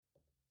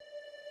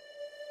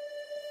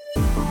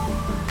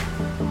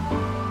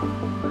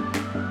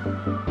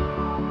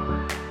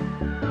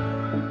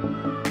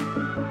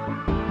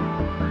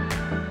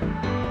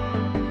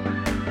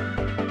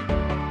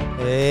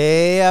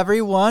Hey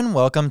everyone,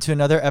 welcome to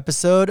another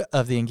episode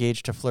of the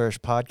Engage to Flourish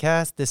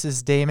podcast. This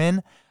is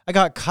Damon. I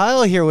got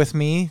Kyle here with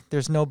me.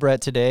 There's no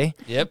Brett today.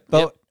 Yep.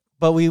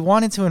 But we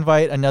wanted to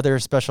invite another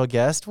special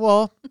guest.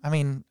 Well, I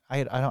mean,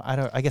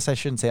 I guess I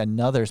shouldn't say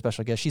another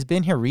special guest. She's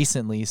been here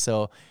recently,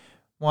 so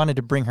wanted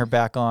to bring her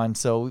back on.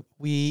 So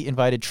we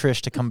invited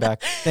Trish to come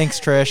back. Thanks,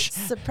 Trish.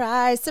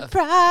 Surprise,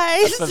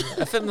 surprise.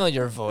 A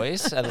familiar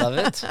voice. I love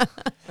it.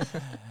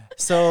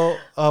 So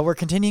we're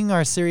continuing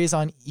our series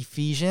on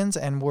Ephesians,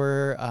 and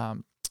we're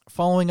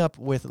following up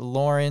with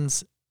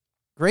Lauren's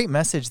great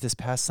message this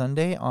past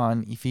Sunday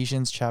on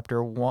Ephesians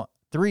chapter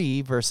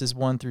 3, verses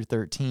 1 through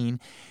 13.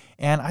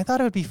 And I thought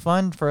it would be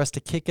fun for us to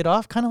kick it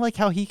off, kind of like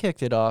how he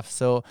kicked it off.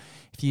 So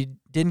if you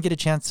didn't get a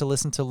chance to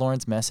listen to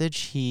Lauren's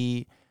message,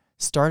 he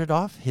started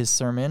off his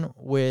sermon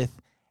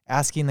with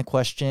asking the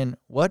question,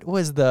 what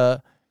was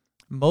the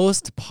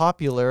most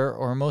popular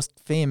or most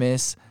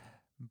famous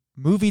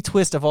movie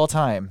twist of all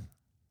time?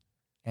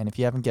 And if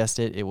you haven't guessed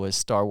it, it was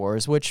Star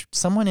Wars, which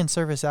someone in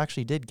service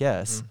actually did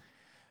guess. Mm-hmm.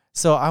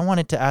 So I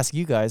wanted to ask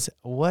you guys,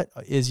 what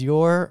is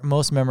your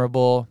most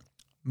memorable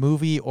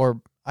movie, or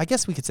I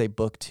guess we could say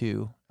book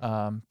too,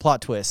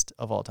 plot twist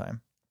of all time?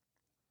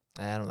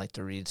 I don't like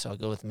to read, so I'll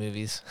go with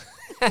movies.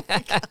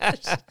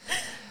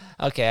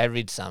 Okay, I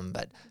read some,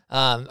 but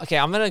okay,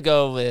 I'm going to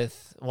go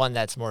with one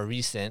that's more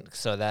recent,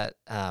 so that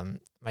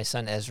my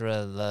son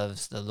Ezra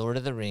loves the Lord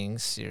of the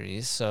Rings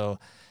series, so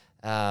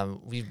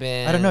we've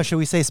been... I don't know, should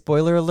we say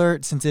spoiler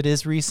alert since it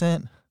is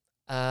recent?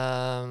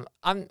 I'm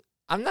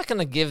not going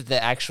to give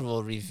the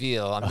actual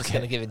reveal. I'm just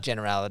going to give it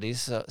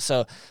generalities.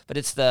 So, but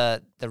it's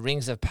the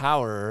Rings of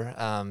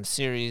Power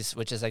series,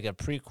 which is like a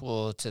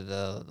prequel to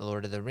the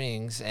Lord of the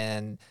Rings,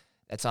 and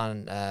it's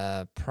on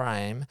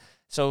Prime.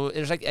 So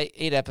there's like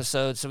 8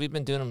 episodes. So we've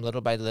been doing them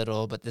little by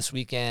little. But this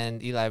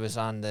weekend, Eli was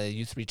on the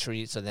youth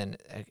retreat, so then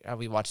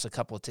we watched a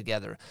couple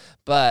together.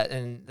 But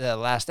in the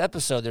last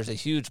episode, there's a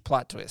huge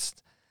plot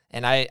twist.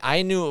 And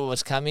I knew it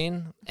was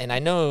coming, and I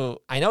know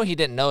he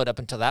didn't know it up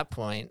until that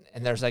point.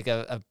 And there's like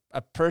a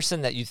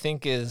person that you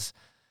think is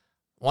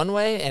one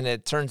way, and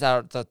it turns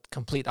out the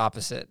complete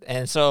opposite.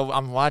 And so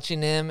I'm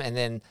watching him, and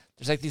then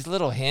there's like these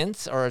little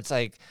hints, or it's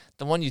like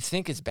the one you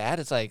think is bad,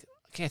 it's like,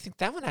 okay, I think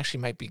that one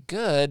actually might be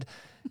good.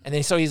 And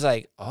then so he's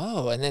like,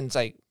 oh, and then it's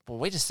like, well,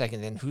 wait a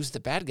second, then who's the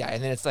bad guy?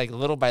 And then it's like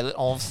little by little,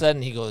 all of a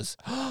sudden he goes,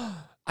 oh,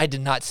 I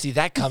did not see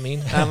that coming.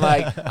 And I'm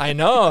like, I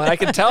know, I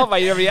can tell by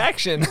your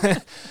reaction.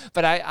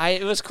 But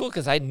it was cool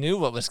because I knew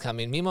what was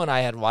coming. Mimo and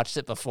I had watched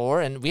it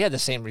before, and we had the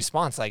same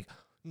response, like,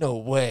 no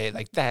way,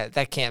 like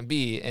that can't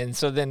be. And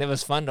so then it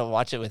was fun to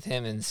watch it with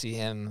him and see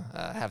him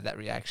have that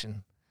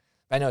reaction.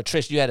 I know,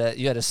 Trish, you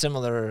had a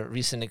similar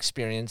recent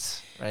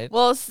experience, right?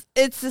 Well,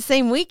 it's the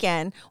same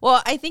weekend.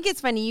 Well, I think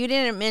it's funny. You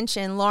didn't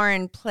mention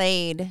Lauren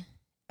played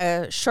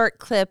a short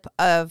clip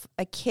of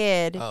a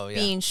kid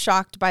being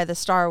shocked by the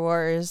Star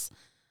Wars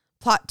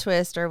plot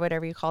twist or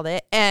whatever you called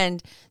it.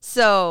 And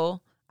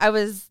so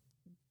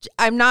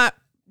I'm not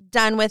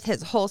done with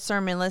his whole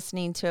sermon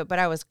listening to it, but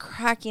I was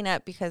cracking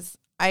up because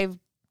I've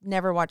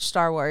never watched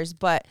Star Wars,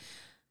 but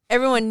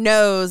everyone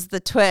knows the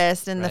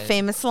twist and the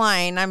famous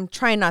line. I'm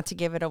trying not to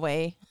give it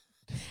away.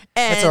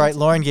 And, that's all right.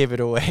 Lauren gave it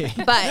away.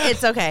 But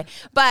it's okay.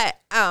 But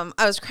I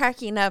was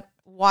cracking up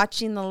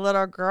watching the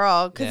little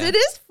girl because it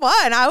is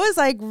fun. I was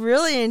like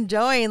really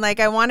enjoying. Like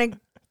I want to,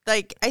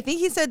 like I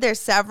think he said there's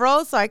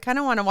several, so I kind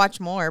of want to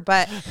watch more.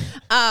 But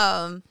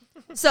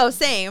so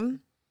same.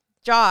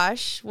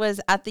 Josh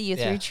was at the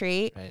youth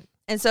retreat. Right.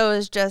 And so it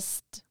was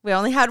just, we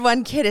only had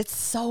one kid. It's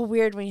so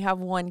weird when you have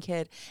one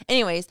kid.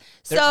 Anyways,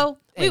 so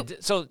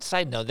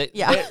side note,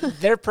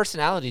 their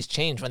personalities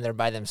change when they're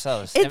by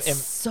themselves.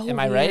 It's am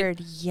I weird?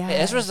 Right? Yeah.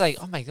 Ezra's like,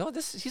 oh my God,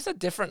 he's a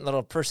different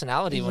little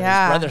personality when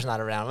his brother's not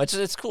around, which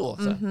is cool.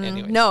 So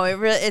anyway. No,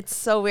 it's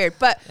so weird.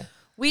 But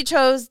we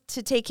chose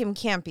to take him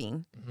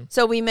camping. Mm-hmm.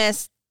 So we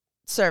missed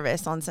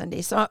service on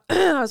Sunday. So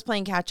I was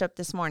playing catch up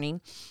this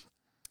morning.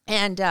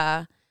 And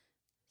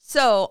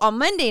so on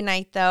Monday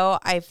night, though,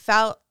 I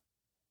felt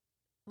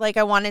like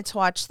I wanted to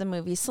watch the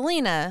movie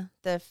Selena,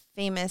 the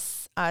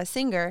famous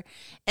singer.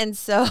 And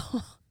so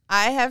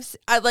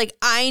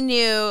I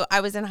knew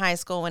I was in high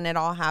school when it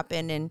all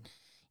happened. And,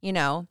 you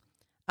know,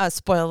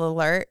 spoiler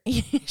alert,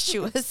 she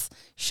was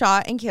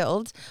shot and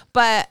killed.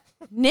 But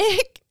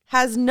Nick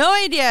has no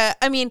idea.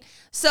 I mean,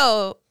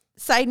 so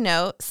side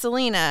note,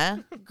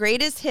 Selena,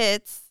 greatest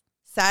hits,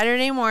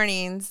 Saturday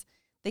mornings,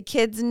 the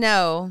kids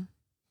know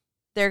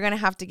they're going to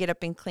have to get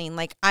up and clean.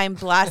 Like I'm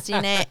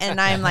blasting it and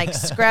I'm like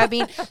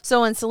scrubbing.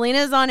 So when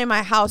Selena's on in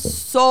my house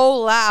so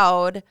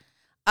loud,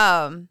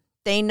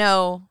 they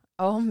know,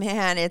 oh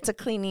man, it's a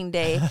cleaning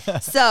day.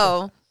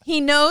 So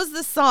he knows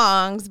the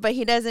songs, but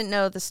he doesn't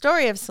know the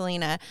story of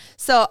Selena.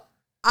 So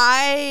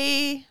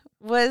I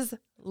was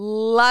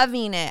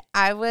loving it.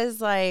 I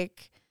was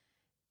like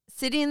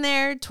sitting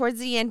there towards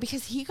the end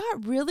because he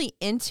got really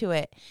into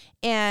it.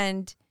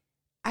 And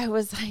I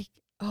was like,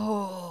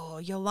 oh,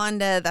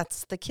 Yolanda,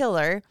 that's the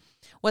killer,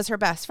 was her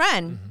best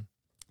friend. Mm-hmm.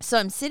 So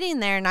I'm sitting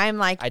there and I'm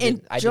like I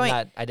did enjoying.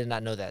 I did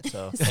not know that.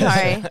 So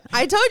Sorry,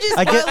 I told you.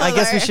 I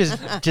guess we should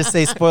just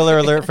say spoiler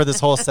alert for this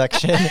whole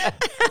section.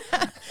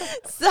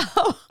 So,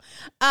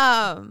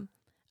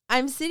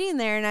 I'm sitting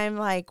there and I'm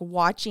like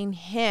watching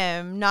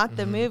him, not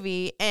the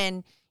movie,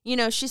 and you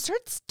know, she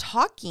starts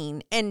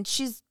talking, and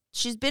she's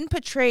been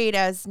portrayed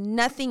as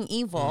nothing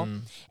evil.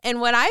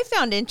 And what I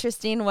found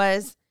interesting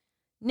was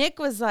Nick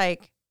was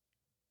like,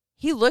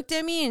 he looked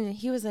at me and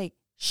he was like,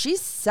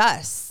 "She's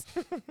sus.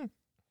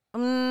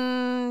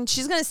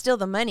 She's gonna steal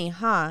the money,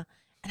 huh?"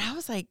 And I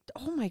was like,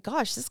 "Oh my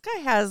gosh, this guy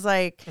has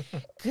like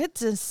good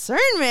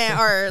discernment,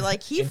 or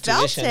like he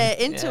felt it,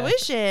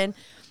 intuition."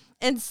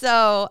 And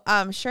so,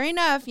 sure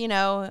enough, you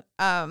know,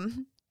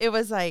 it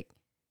was like,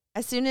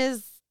 as soon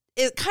as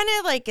it kind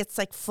of like, it's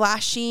like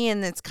flashy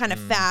and it's kind of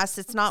fast.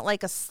 It's not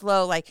like a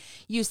slow, like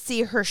you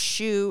see her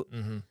shoot,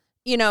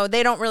 you know,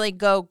 they don't really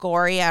go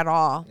gory at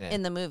all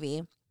in the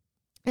movie.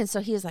 And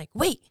so he was like,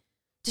 "Wait,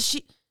 did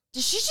she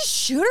just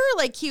shoot her?"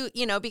 Like he,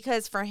 you know,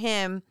 because for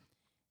him,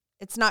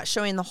 it's not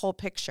showing the whole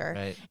picture.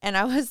 Right. And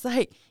I was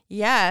like,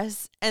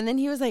 "Yes." And then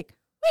he was like,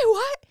 "Wait,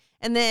 what?"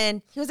 And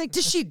then he was like,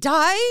 "Did she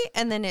die?"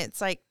 And then it's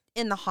like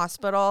in the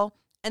hospital.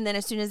 And then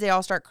as soon as they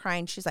all start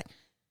crying, she's like,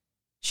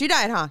 "She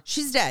died, huh?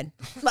 She's dead."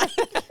 Like,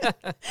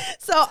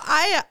 so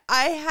I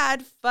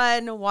had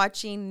fun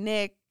watching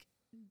Nick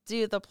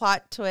do the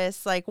plot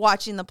twist, like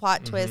watching the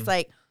plot twist,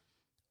 like,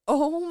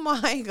 oh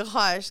my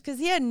gosh, because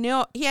he had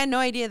no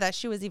idea that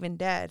she was even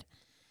dead.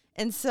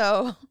 And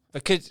so,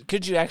 but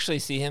could you actually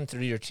see him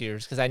through your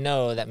tears? Because I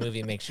know that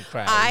movie makes you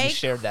cry. I You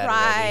shared that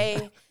cry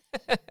already.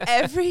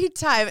 every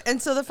time.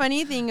 And so the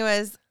funny thing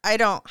was, I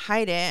don't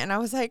hide it. And I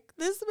was like,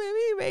 this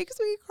movie makes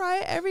me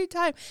cry every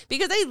time,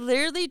 because I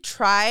literally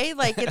try,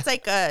 like, it's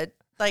like a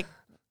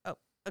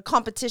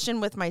competition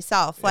with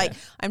myself. Like,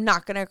 I'm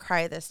not going to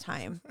cry this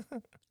time.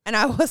 And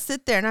I will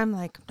sit there and I'm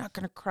like, I'm not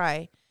going to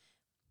cry.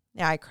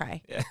 Yeah, I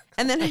cry. Yeah.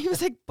 And then he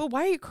was like, "But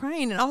why are you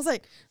crying?" And I was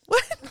like,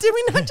 "What? Did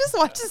we not just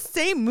watch the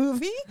same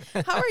movie?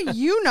 How are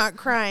you not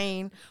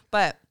crying?"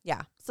 But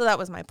yeah, so that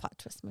was my plot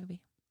twist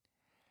movie.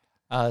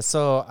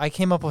 So I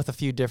came up with a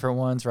few different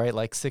ones, right?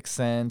 Like Sixth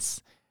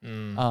Sense.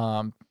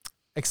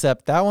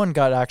 Except that one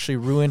got actually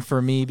ruined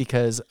for me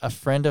because a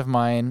friend of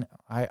mine,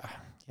 I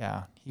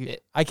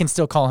can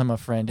still call him a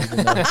friend,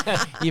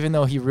 even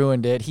though he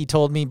ruined it. He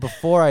told me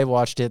before I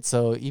watched it,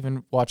 so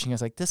even watching, I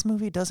was like, this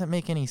movie doesn't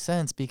make any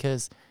sense,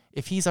 because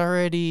if he's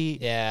already...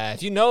 Yeah,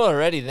 if you know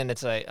already, then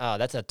it's like, oh,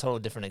 that's a total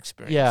different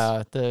experience.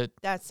 Yeah.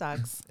 That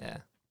sucks. Yeah.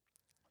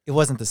 It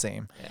wasn't the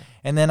same. Yeah.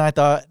 And then I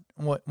thought,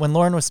 when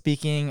Lauren was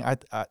speaking,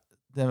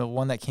 the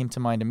one that came to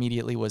mind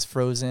immediately was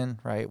Frozen,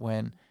 right?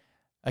 When,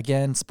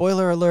 again,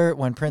 spoiler alert,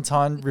 when Prince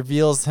Han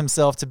reveals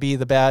himself to be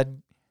the bad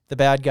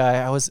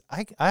guy,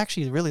 I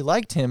actually really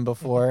liked him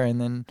before, and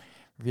then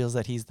reveals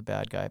that he's the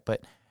bad guy.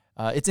 But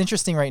it's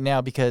interesting right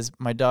now because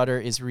my daughter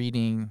is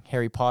reading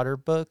Harry Potter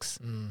books.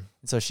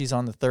 So she's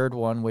on the third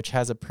one, which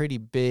has a pretty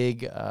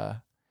big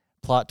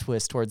plot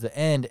twist towards the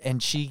end.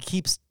 And she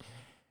keeps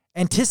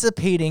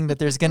anticipating that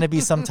there's going to be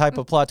some type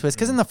of plot twist.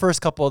 Because in the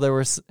first couple, there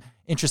were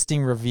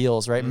interesting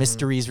reveals, right?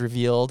 Mysteries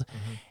revealed.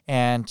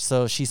 And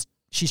so she's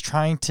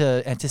trying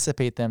to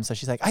anticipate them. So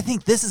she's like, I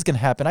think this is going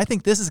to happen. I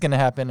think this is going to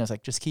happen. I was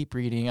like, just keep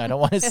reading. I don't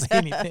want to say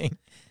anything.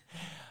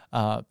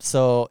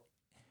 So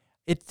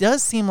it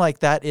does seem like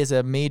that is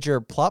a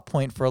major plot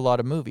point for a lot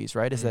of movies,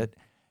 right? Is that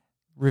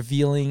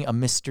revealing a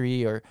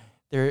mystery, or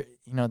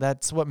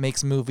that's what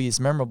makes movies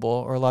memorable,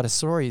 or a lot of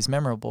stories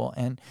memorable.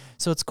 And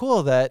so it's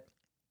cool that,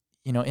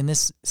 in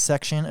this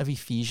section of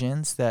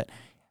Ephesians, that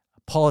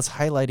Paul is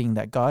highlighting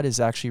that God is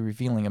actually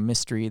revealing a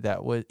mystery that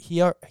he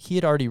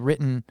had already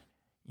written,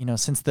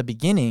 since the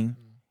beginning,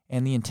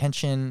 and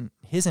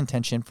his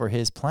intention for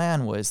his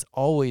plan was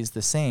always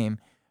the same,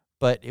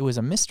 but it was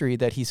a mystery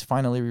that he's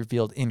finally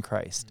revealed in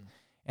Christ.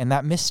 And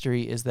that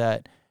mystery is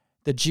that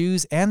the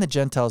Jews and the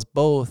Gentiles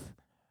both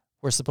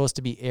were supposed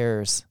to be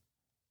heirs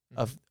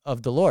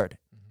of the Lord.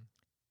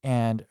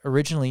 And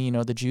originally,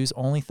 the Jews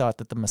only thought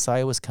that the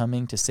Messiah was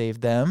coming to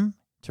save them,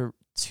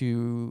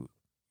 to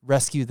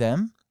rescue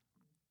them.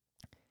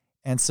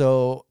 And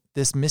so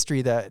this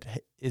mystery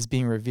that is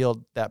being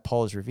revealed, that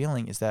Paul is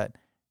revealing, is that,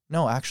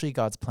 no, actually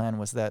God's plan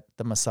was that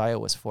the Messiah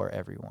was for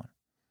everyone,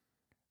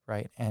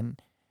 right? And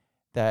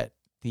that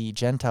the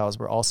Gentiles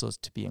were also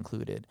to be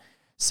included.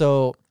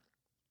 So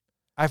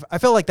I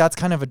felt like that's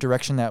kind of a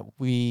direction that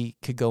we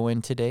could go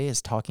in today,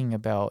 is talking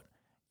about,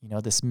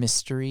 this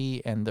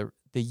mystery and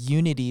the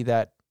unity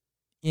that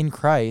in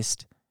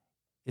Christ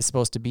is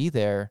supposed to be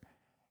there,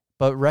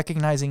 but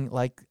recognizing,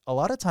 like, a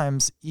lot of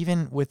times,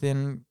 even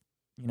within,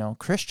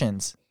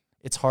 Christians,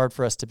 it's hard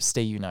for us to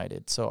stay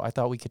united. So I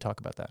thought we could talk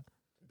about that.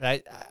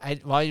 But I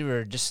while you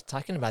were just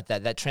talking about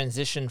that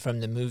transition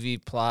from the movie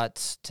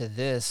plots to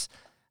this,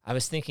 I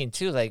was thinking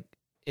too, like,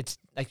 it's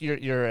like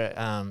your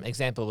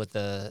example with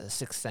the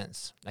Sixth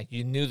Sense. Like,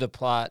 you knew the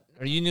plot,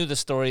 or you knew the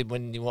story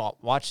when you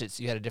watched it,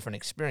 so you had a different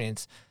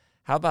experience.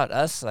 How about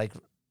us, like,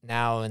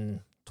 now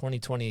in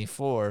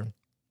 2024,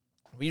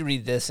 we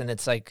read this and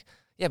it's like,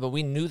 yeah, but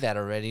we knew that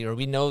already, or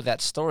we know that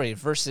story.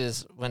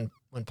 Versus when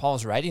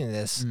Paul's writing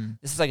this,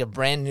 this is like a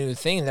brand new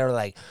thing. They're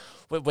like,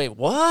 wait,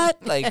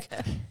 what? Like,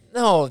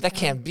 no, that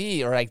can't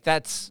be. Or like,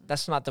 that's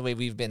not the way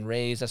we've been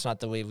raised. That's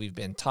not the way we've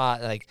been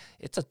taught. Like,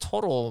 it's a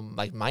total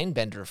like mind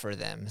bender for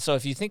them. So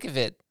if you think of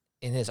it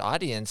in his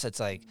audience,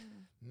 it's like,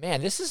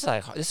 man, this is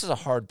a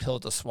hard pill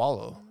to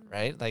swallow,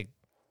 right? Like,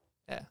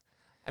 yeah.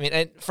 I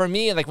mean, for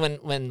me, like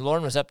when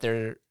Lauren was up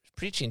there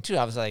preaching too,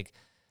 I was like,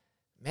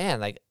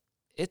 man, like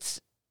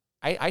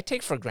I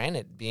take for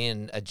granted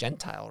being a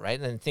Gentile, right?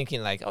 And then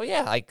thinking like, oh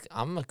yeah, like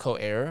I'm a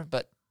co-heir,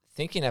 but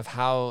thinking of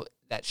how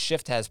that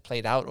shift has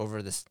played out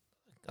over this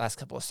last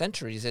couple of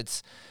centuries,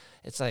 it's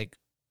like,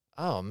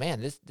 oh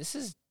man, this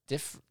is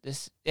different.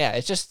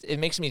 It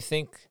makes me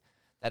think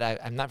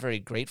that I'm not very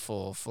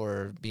grateful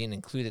for being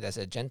included as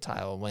a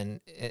Gentile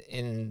when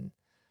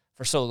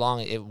for so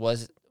long it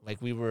was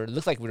like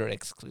looked like we were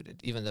excluded,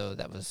 even though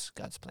that was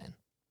God's plan.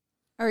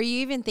 Or you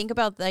even think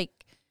about like,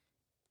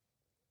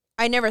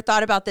 I never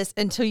thought about this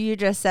until you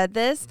just said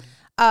this,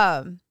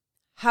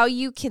 how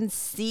you can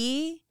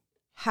see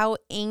how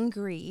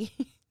angry,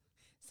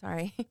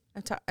 sorry,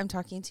 I'm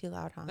talking too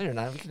loud, huh? No, you're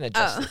not. We can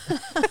adjust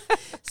it.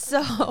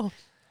 So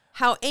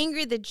how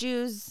angry the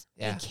Jews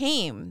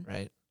became,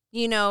 right?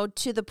 You know,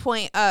 to the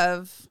point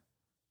of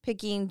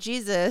picking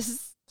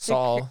Jesus,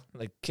 Saul,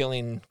 like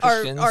killing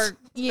Christians, or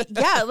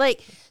yeah,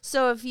 like,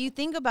 so if you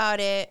think about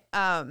it,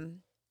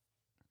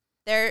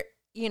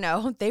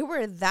 they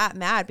were that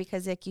mad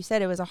because, like you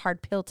said, it was a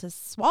hard pill to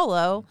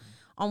swallow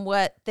on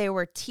what they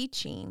were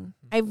teaching.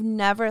 I've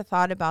never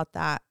thought about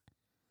that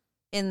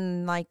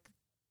in like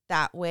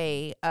that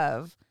way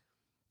of,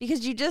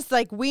 because you just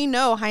like, we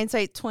know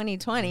hindsight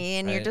 2020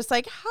 and you're just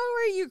like, how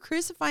are you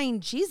crucifying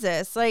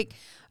Jesus? Like,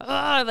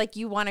 like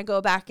you want to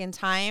go back in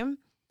time.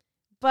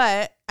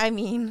 But I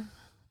mean,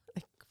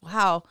 like,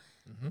 wow,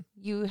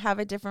 you have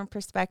a different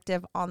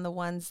perspective on the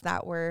ones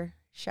that were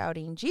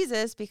shouting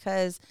Jesus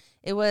because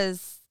it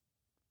was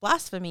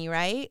blasphemy,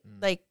 right?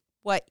 Like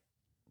what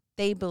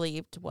they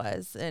believed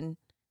was. And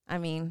I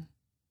mean,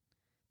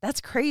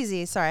 that's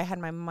crazy. Sorry, I had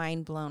my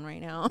mind blown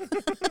right now.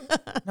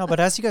 No, but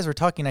as you guys were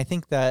talking, I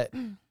think that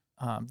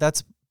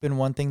that's been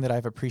one thing that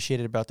I've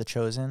appreciated about The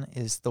Chosen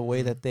is the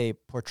way that they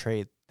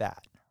portray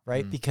that,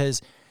 right?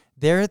 Because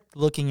they're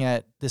looking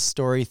at this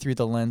story through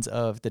the lens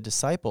of the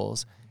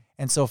disciples.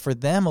 And so for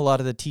them, a lot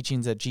of the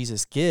teachings that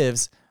Jesus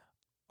gives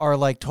are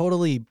like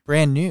totally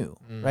brand new,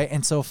 right?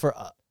 And so for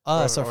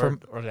us, or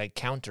like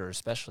counter,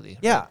 especially.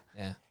 Yeah. Right?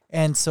 Yeah.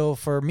 And so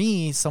for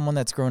me, someone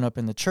that's grown up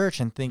in the church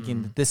and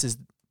thinking that this is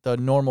the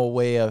normal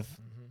way of,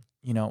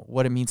 you know,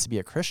 what it means to be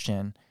a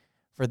Christian,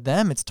 for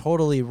them, it's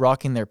totally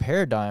rocking their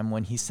paradigm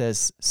when he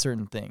says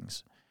certain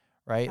things,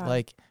 right? Yeah.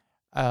 Like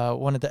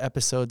one of the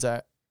episodes,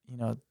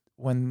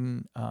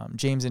 when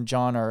James and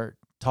John are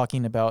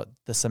talking about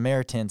the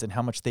Samaritans and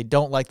how much they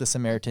don't like the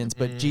Samaritans,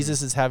 but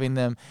Jesus is having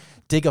them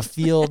dig a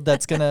field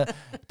that's going to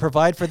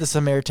provide for the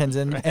Samaritans.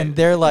 And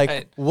they're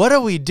like, what are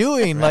we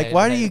doing? Like,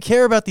 why do you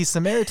care about these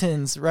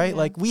Samaritans? Right?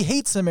 Like, we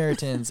hate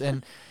Samaritans.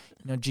 And,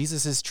 you know,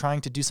 Jesus is trying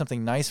to do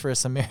something nice for a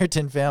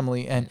Samaritan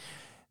family. And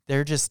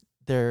they're just,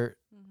 their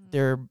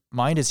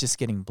mind is just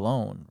getting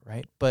blown.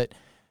 Right. But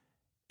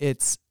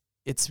it's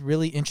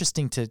really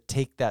interesting to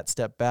take that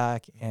step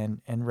back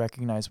and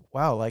recognize,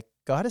 wow, like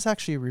God has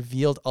actually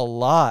revealed a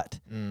lot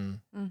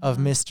of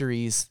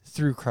mysteries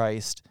through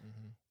Christ.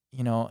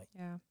 You know,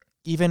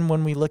 even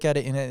when we look at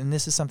it, and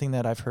this is something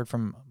that I've heard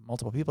from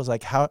multiple people, is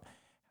like,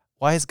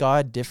 why is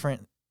God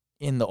different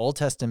in the Old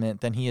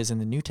Testament than he is in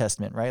the New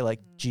Testament, right? Like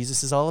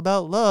Jesus is all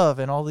about love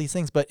and all these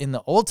things, but in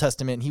the Old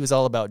Testament, he was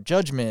all about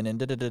judgment and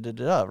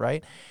da-da-da-da-da,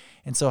 right?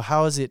 And so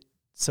how is it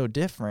so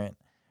different?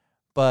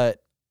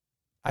 But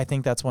I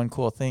think that's one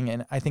cool thing.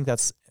 And I think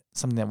that's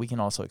something that we can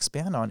also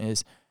expand on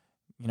is,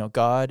 you know,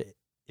 God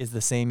is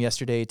the same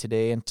yesterday,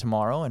 today, and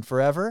tomorrow and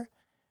forever.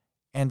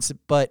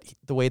 But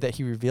the way that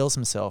he reveals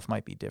himself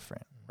might be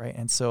different, right?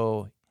 And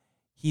so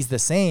he's the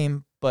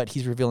same, but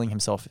he's revealing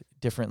himself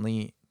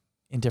differently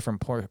in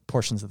different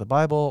portions of the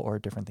Bible or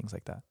different things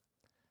like that.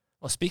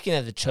 Well, speaking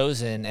of The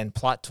Chosen and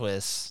plot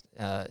twists,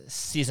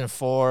 season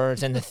 4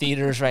 is in the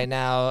theaters right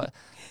now.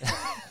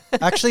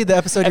 Actually, the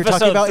episode you're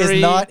talking about 3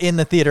 is not in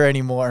the theater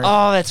anymore.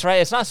 Oh, that's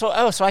right. It's not so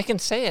I can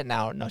say it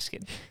now. No, just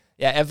kidding.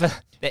 Yeah,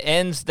 the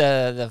ends,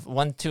 the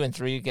 1, 2, and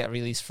 3 get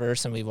released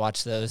first, and we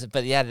watch those.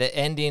 But yeah, the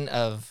ending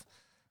of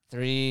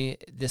 3.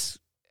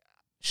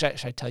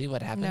 Should I tell you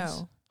what happens?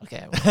 No.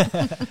 Okay.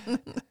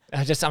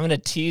 I'm gonna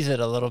tease it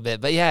a little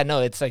bit, but yeah,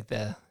 no, it's like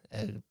the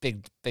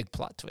big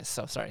plot twist.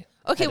 So sorry.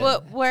 Okay,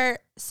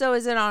 so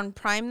is it on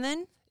Prime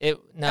then?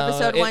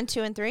 Episode 1,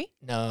 2, and 3?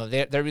 No,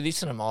 they're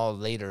releasing them all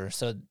later.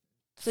 So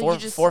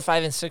 4,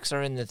 5, and 6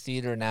 are in the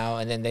theater now,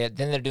 and then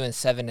they're doing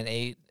 7 and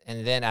 8,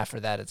 and then after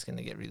that, it's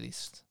gonna get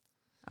released.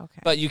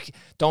 Okay. But you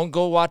don't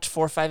go watch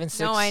 4, 5, and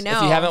 6. No, I know.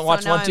 If you haven't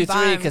watched 1, 2, 3,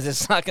 bummed. because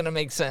it's not gonna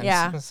make sense.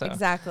 Yeah, So,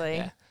 exactly.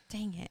 yeah.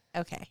 Dang it.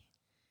 Okay.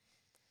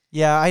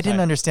 Yeah, I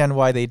didn't understand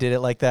why they did it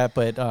like that,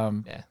 but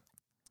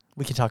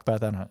we can talk about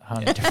that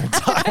on a different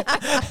time.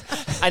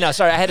 I know.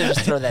 Sorry, I had to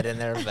just throw that in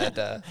there.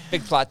 But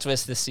big plot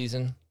twist this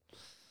season.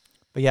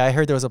 But yeah, I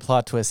heard there was a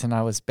plot twist, and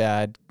I was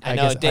bad. I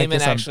know.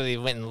 Damon actually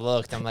went and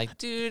looked. I'm like,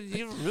 dude,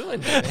 you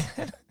ruined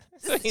it.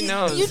 So he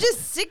knows. You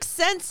just sixth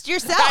sensed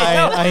yourself.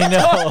 I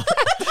know.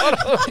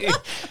 Totally.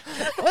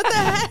 What the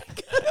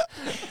heck?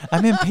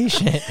 I'm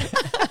impatient.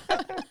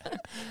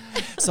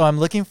 So I'm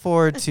looking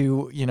forward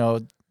to,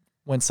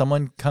 when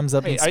someone comes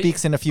up and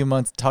speaks in a few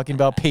months talking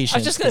about patience. I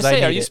was just going to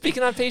say, are you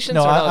speaking on patience?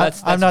 No,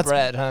 that's I'm not.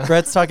 Brett, huh?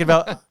 Brett's talking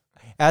about,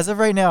 as of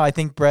right now, I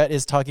think Brett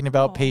is talking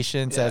about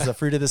patience as a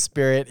fruit of the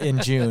Spirit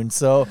in June.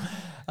 So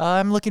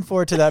I'm looking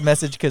forward to that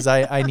message because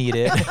I need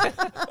it.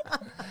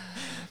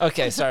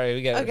 Okay, sorry.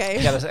 We got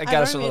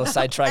us a little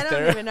sidetracked there.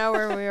 I don't even know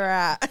where we were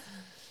at.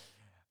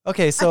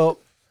 Okay, so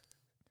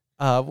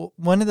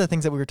one of the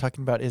things that we were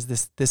talking about is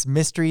this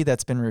mystery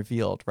that's been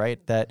revealed, right?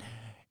 That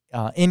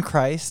in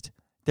Christ,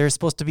 there's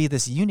supposed to be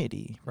this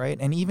unity, right?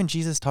 And even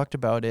Jesus talked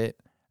about it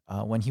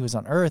when he was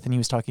on earth and he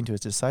was talking to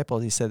his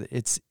disciples. He said,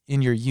 it's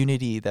in your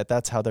unity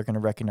that's how they're going to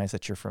recognize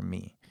that you're from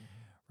me,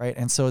 right?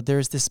 And so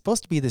there's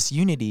supposed to be this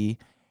unity,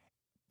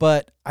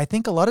 but I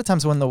think a lot of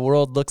times when the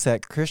world looks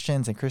at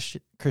Christians and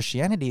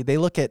Christianity, they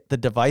look at the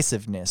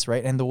divisiveness,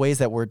 right? And the ways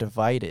that we're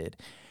divided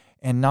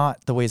and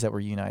not the ways that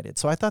we're united.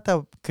 So I thought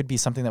that could be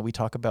something that we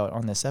talk about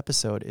on this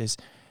episode is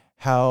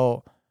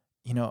how,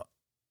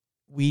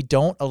 we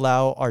don't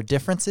allow our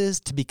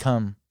differences to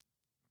become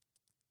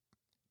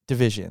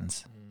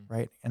divisions,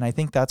 right? And I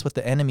think that's what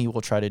the enemy will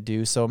try to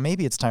do. So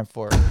maybe it's time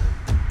for...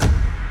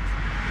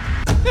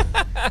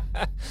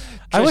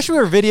 I wish we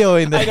were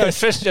videoing this. I know,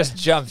 Trish just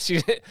jumped.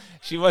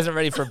 She wasn't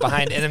ready for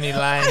behind enemy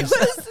lines.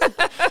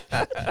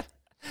 That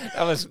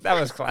was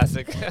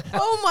classic.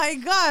 Oh my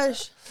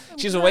gosh.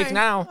 She's awake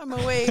now. I'm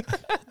awake.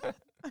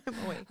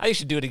 I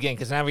should do it again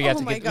because now we got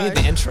to get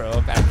the intro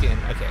back in.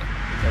 Okay,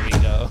 there we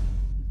go.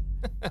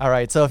 All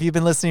right, so if you've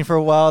been listening for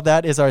a while,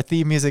 that is our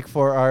theme music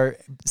for our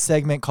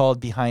segment called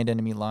Behind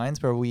Enemy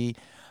Lines, where we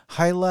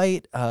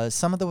highlight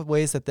some of the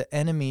ways that the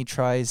enemy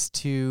tries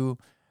to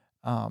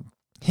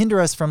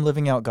hinder us from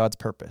living out God's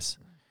purpose,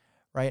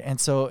 right?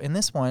 And so in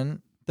this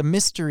one, the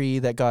mystery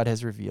that God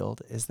has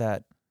revealed is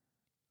that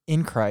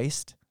in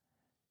Christ,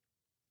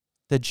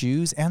 the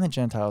Jews and the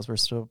Gentiles were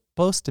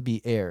supposed to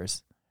be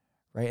heirs,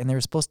 right? And there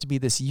was supposed to be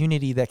this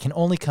unity that can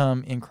only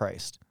come in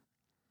Christ.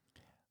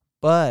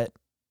 But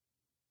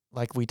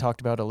like we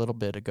talked about a little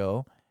bit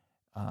ago,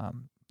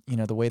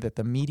 the way that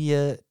the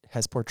media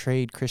has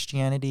portrayed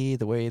Christianity,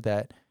 the way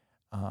that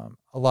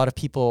a lot of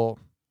people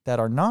that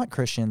are not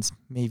Christians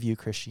may view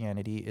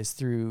Christianity is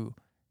through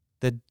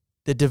the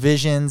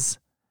divisions,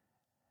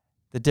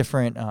 the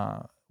different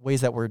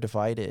ways that we're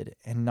divided,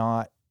 and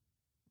not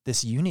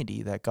this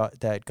unity that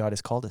God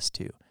has called us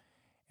to.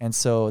 And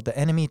so the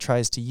enemy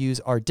tries to use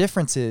our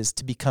differences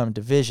to become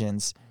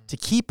divisions to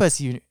keep us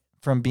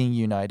from being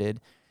united.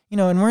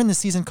 And we're in the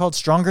season called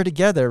Stronger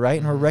Together, right?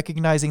 And we're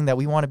recognizing that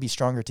we want to be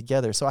stronger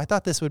together. So I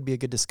thought this would be a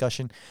good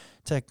discussion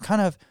to kind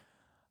of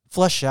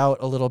flesh out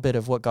a little bit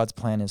of what God's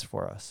plan is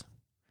for us.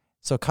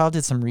 So Kyle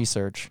did some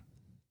research.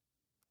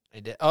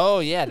 I did. Oh,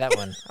 yeah, that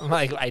one. I'm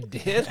like, I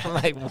did? I'm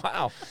like,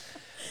 wow.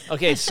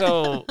 Okay,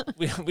 so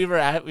we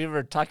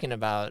were talking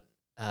about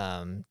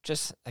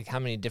just like how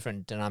many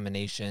different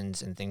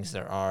denominations and things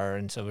there are.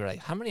 And so we were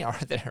like, how many are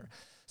there?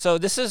 So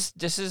this is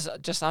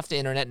just off the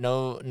internet,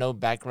 no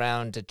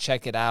background to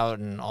check it out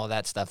and all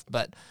that stuff.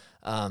 But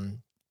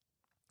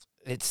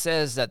it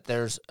says that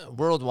there's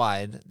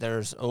worldwide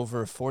there's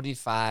over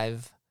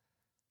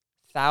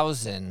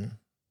 45,000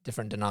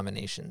 different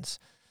denominations.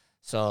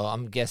 So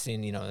I'm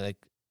guessing,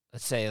 like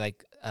let's say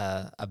like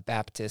a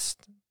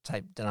Baptist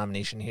type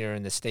denomination here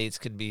in the States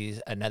could be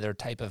another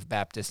type of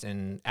Baptist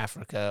in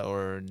Africa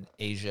or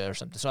Asia or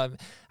something. So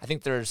I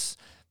think there's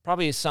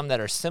probably some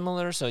that are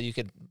similar, so you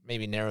could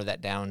maybe narrow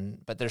that down,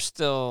 but there's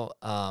still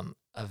a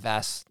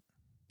vast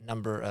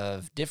number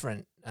of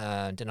different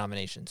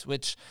denominations,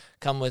 which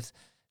come with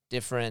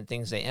different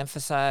things they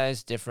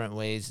emphasize, different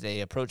ways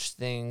they approach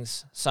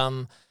things.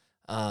 Some,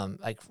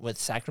 like with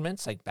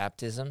sacraments, like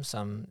baptism,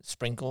 some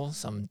sprinkle,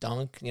 some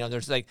dunk.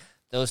 There's like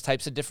those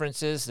types of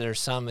differences. There's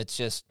some it's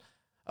just,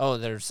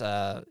 there's,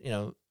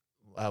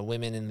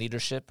 women in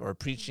leadership or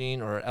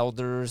preaching or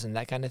elders and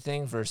that kind of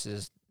thing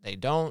versus they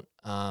don't.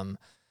 So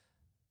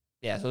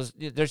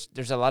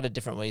there's a lot of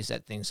different ways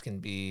that things can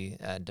be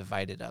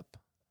divided up.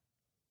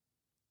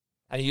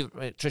 And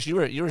Trish,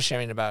 you were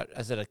sharing about,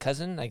 is it a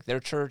cousin, like their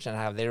church and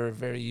how they were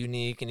very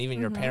unique, and even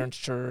your parents'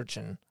 church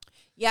and.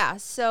 Yeah.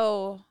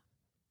 So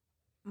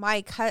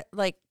my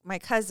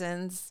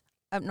cousins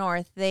up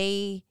north,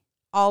 they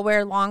all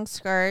wear long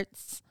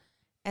skirts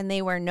and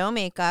they wear no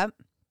makeup,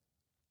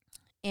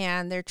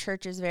 and their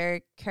church is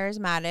very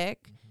charismatic.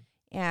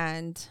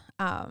 And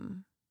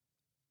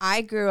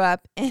I grew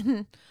up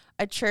in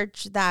a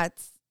church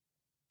that's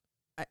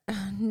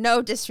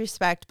no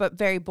disrespect, but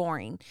very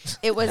boring.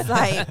 It was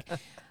like,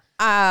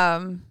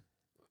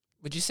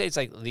 would you say it's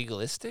like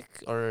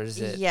legalistic, or is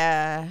it?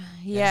 Yeah.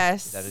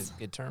 Yes. Is that a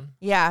good term?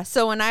 Yeah.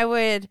 So when I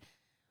would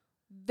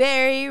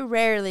very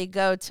rarely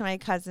go to my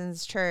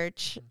cousin's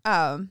church,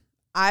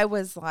 I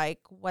was like,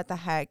 what the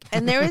heck?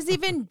 And there was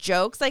even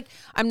jokes, like,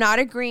 I'm not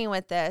agreeing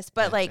with this,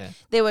 but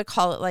they would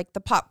call it like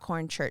the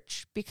popcorn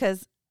church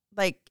because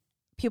like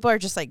people are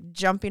just like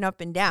jumping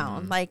up and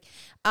down. Like,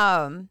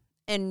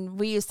 and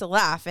we used to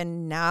laugh,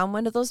 and now I'm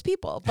one of those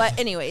people. But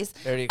anyways,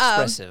 very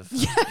expressive.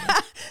 Yeah.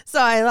 So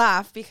I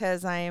laugh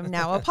because I am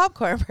now a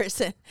popcorn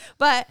person.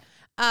 But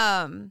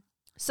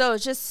so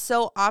it's just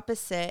so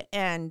opposite,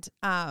 and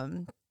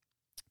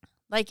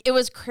like it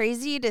was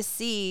crazy to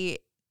see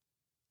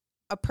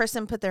a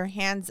person put their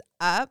hands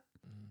up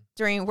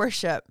during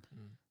worship.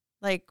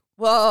 Like,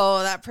 whoa,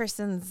 that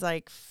person's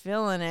like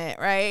feeling it,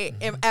 right?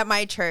 At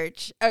my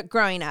church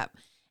growing up.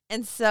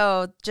 And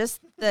so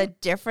just the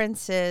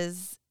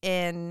differences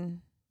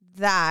in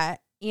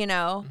that, you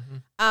know,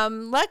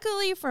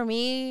 luckily for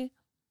me,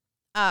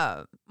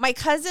 my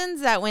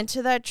cousins that went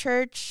to that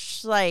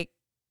church, like,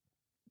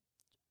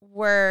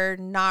 were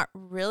not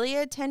really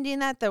attending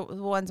that, the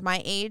ones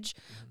my age,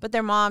 but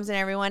their moms and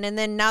everyone. And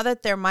then now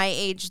that they're my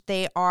age,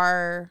 they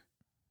are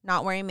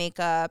not wearing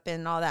makeup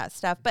and all that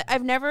stuff. But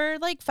I've never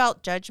like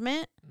felt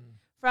judgment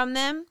from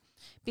them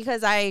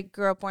because I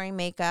grew up wearing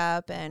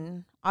makeup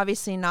and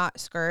obviously not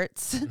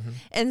skirts.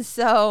 And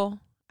so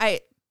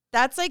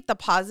that's like the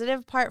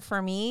positive part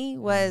for me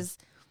was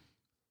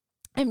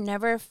I've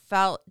never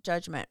felt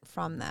judgment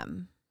from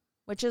them,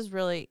 which is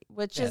like,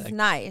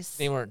 nice.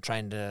 They weren't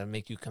trying to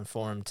make you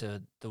conform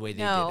to the way they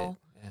did it.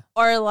 Yeah.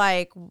 Or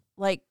like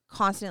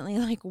constantly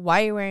like,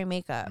 why are you wearing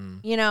makeup?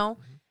 You know?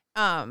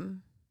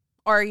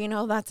 Or, you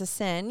know, that's a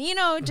sin, you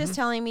know, just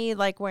telling me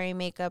like wearing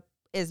makeup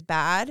is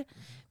bad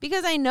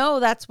because I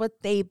know that's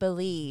what they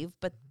believe,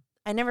 but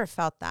I never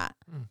felt that.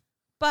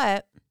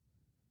 But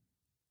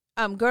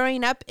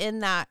growing up in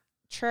that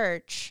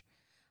church,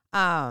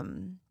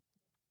 the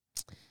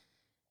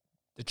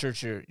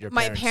church your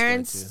my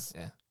parents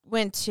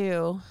went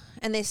to,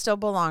 and they still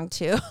belong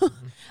to.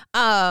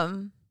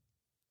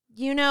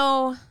 You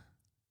know,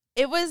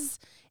 it was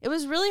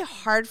really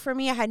hard for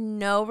me. I had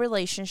no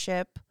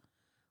relationship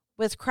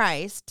with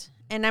Christ,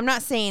 and I'm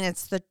not saying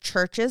it's the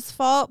church's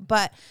fault,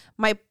 but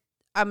I'm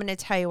going to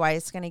tell you why.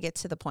 It's going to get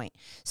to the point.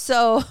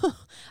 So,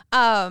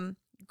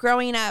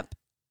 growing up,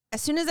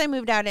 as soon as I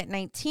moved out at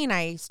 19,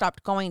 I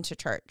stopped going to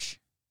church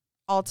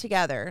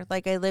altogether.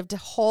 Like I lived a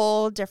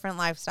whole different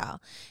lifestyle.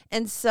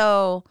 And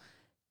so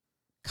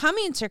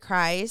coming to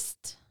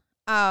Christ,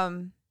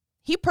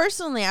 he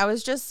personally, I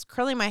was just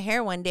curling my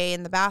hair one day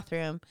in the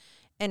bathroom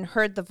and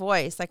heard the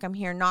voice, like I'm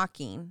here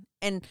knocking.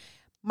 And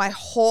my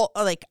whole,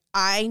 like,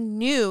 I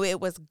knew it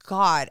was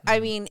God. I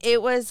mean,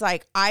 it was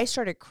like, I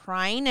started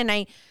crying, and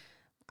I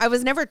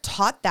was never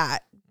taught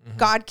that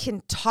God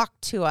can talk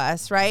to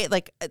us, right?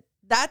 Like,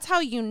 that's how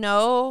you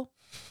know,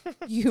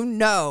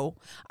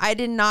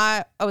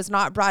 I was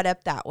not brought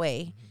up that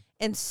way.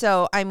 And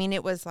so, I mean,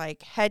 it was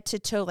like head to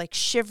toe, like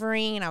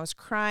shivering. I was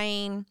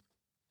crying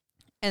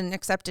and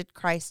accepted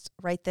Christ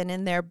right then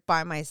and there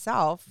by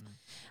myself.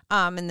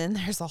 And then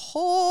there's a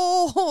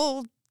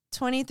whole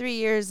 23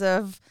 years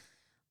of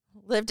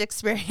lived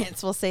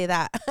experience, we'll say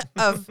that,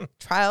 of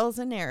trials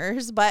and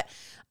errors. But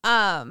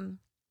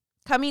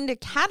coming to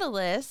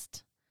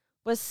Catalyst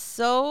was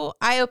so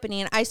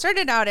eye-opening. I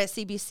started out at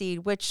CBC,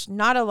 which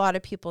not a lot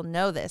of people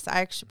know this.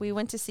 We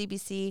went to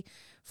CBC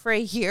for a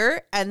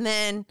year and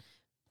then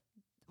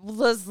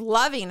was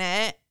loving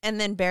it. And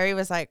then Barry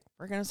was like,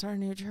 we're going to start a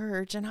new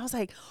church. And I was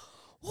like,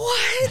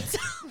 what?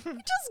 We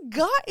just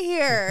got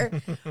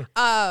here.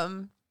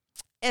 And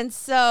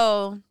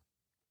so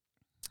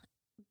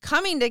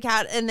coming to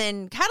and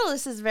then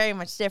Catalyst is very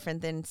much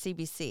different than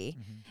CBC.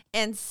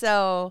 And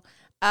so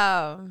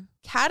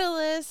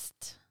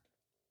Catalyst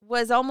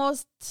was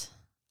almost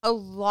a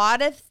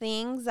lot of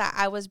things that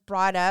I was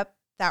brought up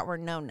that were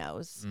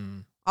no-nos.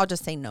 I'll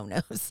just say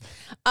no-nos.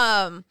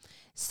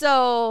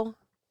 So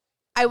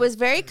I was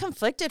very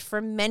conflicted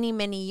for many,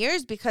 many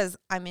years because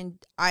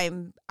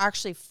I'm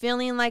actually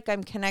feeling like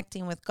I'm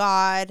connecting with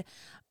God.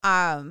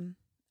 I'm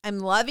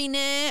loving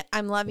it.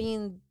 I'm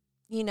loving,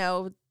 you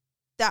know,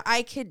 that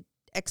I could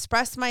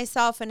express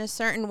myself in a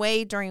certain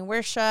way during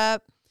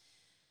worship.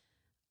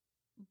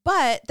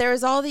 But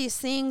there's all these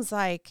things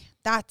like,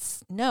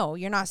 no,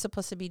 you're not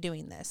supposed to be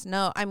doing this.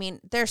 No, I mean,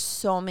 there's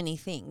so many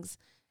things.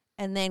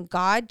 And then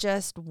God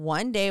just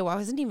one day, well, I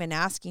wasn't even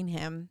asking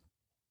him,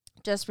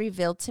 just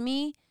revealed to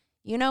me,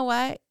 you know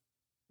what?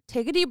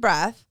 Take a deep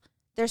breath.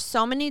 There's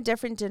so many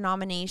different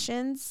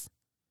denominations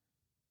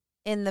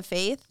in the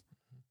faith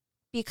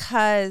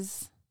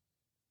because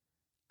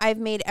I've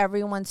made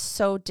everyone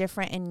so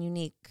different and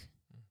unique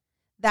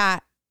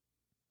that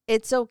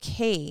it's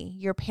okay.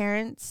 Your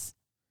parents'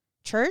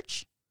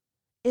 church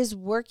is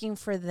working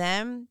for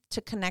them to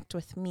connect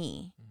with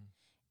me.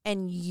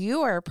 And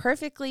you are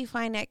perfectly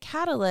fine at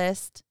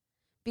Catalyst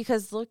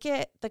because look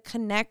at the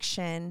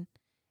connection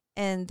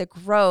and the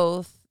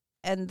growth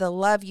and the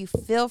love you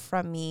feel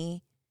from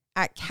me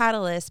at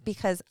Catalyst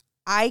because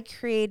I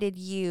created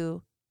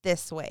you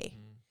this way.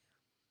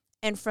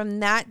 And from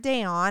that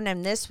day on,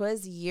 and this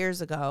was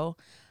years ago,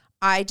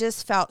 I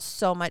just felt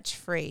so much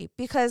free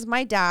because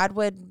my dad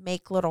would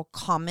make little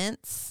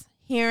comments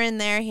here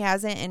and there. He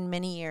hasn't in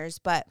many years,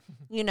 but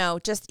you know,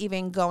 just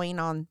even going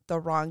on the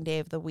wrong day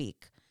of the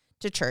week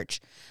to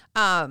church.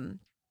 And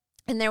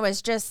there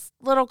was just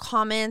little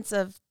comments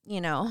of,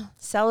 you know,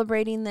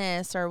 celebrating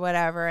this or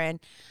whatever. And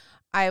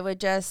I would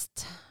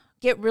just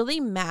get really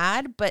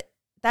mad, but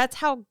that's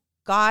how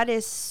God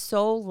is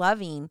so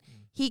loving.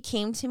 He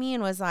came to me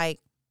and was like,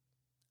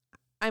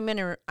 I'm going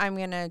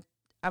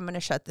to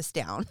shut this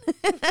down.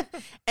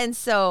 And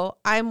so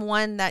I'm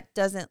one that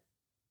doesn't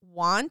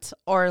want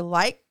or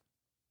like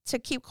to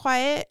keep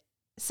quiet.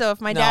 So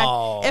if my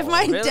dad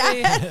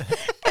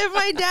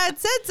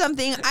said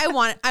something,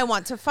 I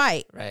want to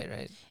fight.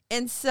 Right.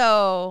 And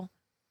so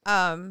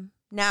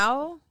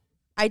now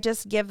I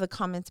just give the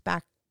comments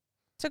back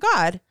to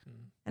God.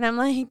 And I'm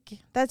like,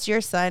 that's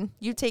your son.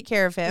 You take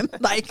care of him.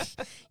 Like,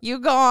 you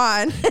go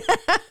on.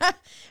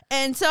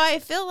 And so I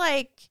feel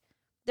like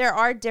there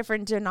are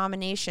different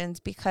denominations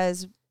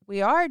because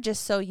we are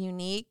just so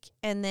unique.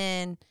 And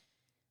then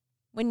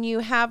when you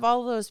have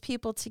all those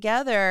people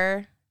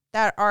together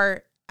that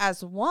are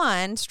as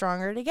one,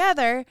 stronger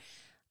together,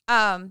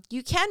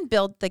 you can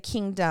build the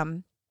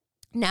kingdom.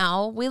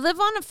 Now, we live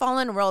on a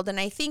fallen world, and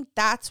I think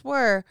that's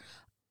where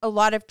a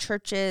lot of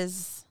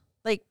churches,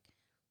 like,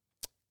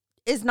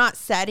 is not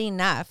said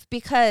enough,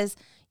 because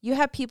you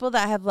have people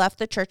that have left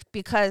the church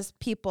because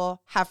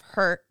people have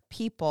hurt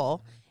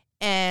people,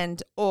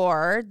 and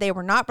or they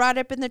were not brought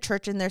up in the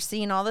church and they're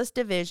seeing all this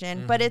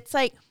division. But it's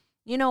like,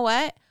 you know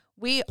what?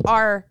 We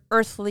are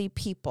earthly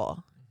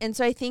people. And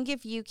so I think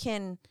if you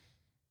can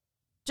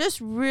just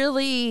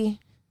really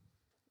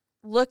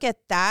look at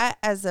that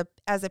as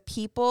a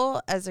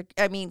people,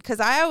 I mean, because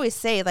I always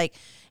say, like,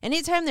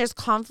 anytime there's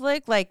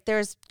conflict, like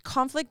there's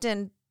conflict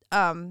in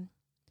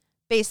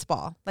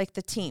baseball, like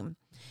the team.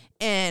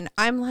 And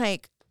I'm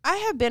like, I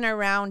have been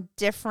around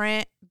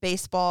different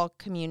baseball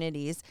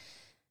communities,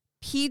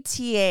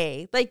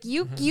 PTA, like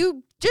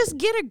you just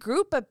get a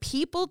group of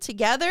people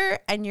together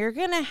and you're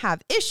going to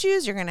have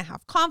issues, you're going to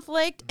have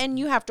conflict, and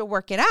you have to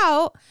work it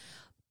out.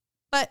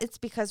 But it's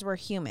because we're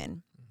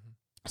human.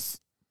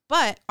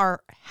 But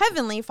our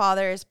Heavenly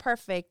Father is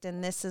perfect,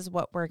 and this is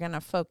what we're going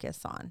to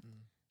focus on.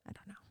 I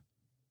don't know.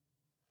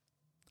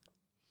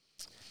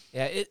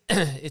 Yeah,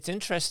 it's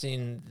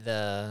interesting,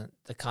 the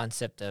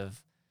concept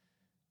of,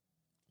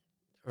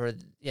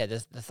 the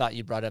thought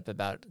you brought up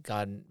about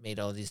God made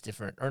all these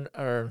different,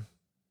 or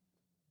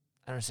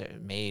I don't say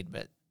made,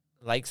 but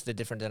likes the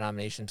different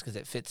denominations because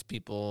it fits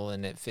people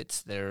and it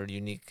fits their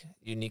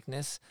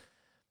uniqueness.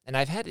 And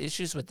I've had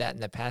issues with that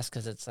in the past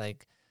because it's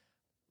like,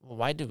 well,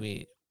 why do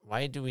we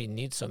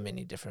need so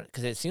many different?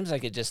 Because it seems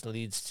like it just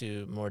leads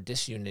to more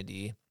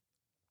disunity.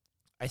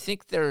 I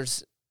think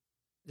there's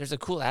a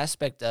cool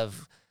aspect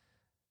of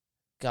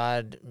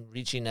God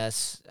reaching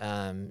us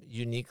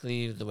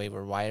uniquely the way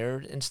we're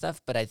wired and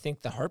stuff. But I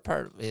think the hard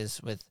part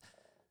is with,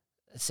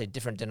 let's say,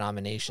 different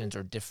denominations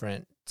or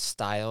different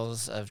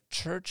styles of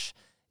church,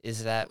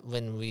 is that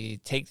when we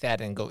take that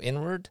and go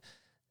inward,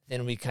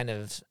 then we kind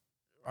of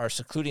are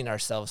secluding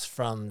ourselves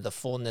from the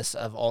fullness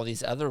of all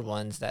these other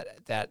ones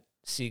that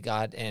see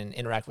God and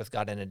interact with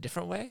God in a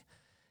different way.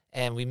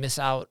 And we miss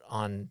out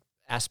on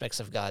aspects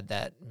of God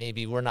that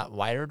maybe we're not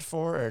wired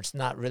for, or it's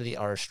not really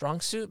our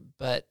strong suit.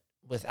 But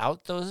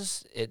without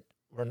those,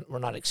 we're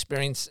not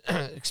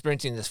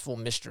experiencing this full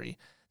mystery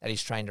that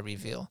he's trying to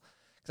reveal.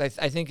 Because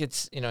I think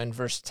it's, in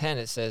verse 10,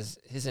 it says,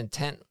 his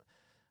intent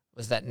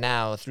was that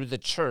now, through the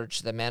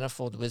church, the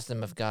manifold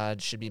wisdom of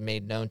God should be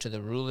made known to the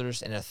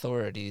rulers and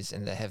authorities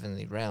in the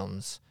heavenly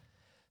realms.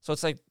 So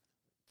it's like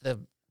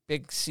the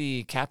big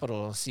C,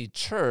 capital C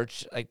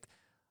church, like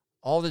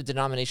all the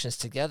denominations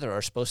together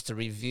are supposed to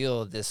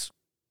reveal this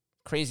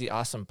crazy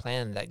awesome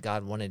plan that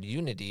God wanted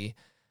unity,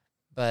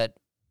 but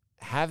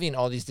having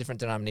all these different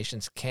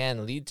denominations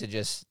can lead to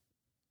just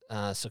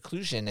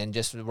seclusion, and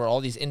just we're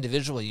all these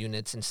individual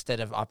units instead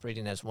of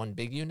operating as one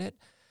big unit.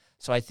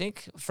 So I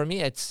think for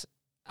me,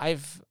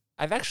 I've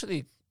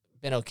actually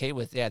been okay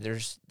with,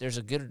 there's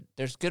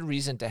good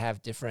reason to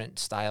have different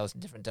styles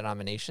and different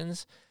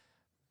denominations,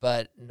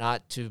 but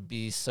not to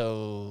be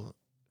so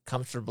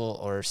comfortable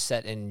or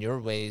set in your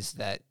ways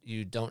that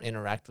you don't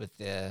interact with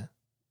the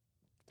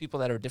people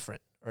that are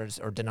different,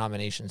 or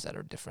denominations that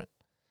are different.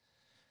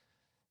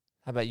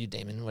 How about you,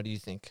 Damon? What do you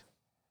think?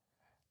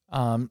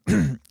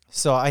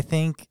 So I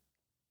think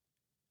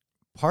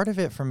part of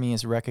it for me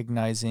is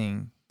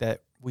recognizing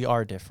that we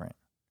are different,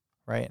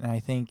 right? And I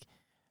think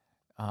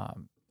a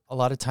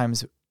lot of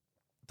times,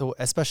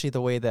 especially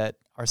the way that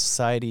our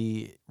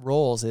society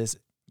rolls is,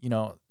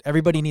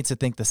 everybody needs to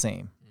think the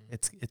same.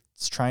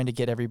 It's trying to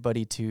get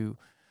everybody to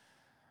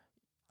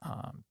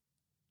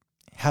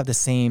have the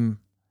same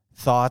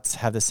thoughts,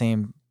 have the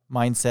same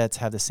mindsets,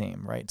 have the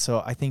same, right?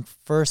 So I think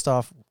first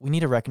off, we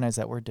need to recognize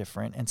that we're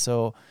different. And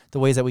so the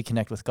ways that we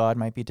connect with God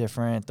might be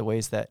different. The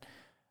ways that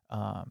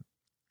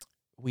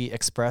we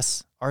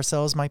express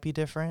ourselves might be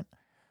different.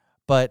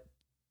 But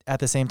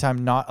at the same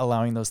time, not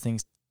allowing those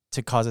things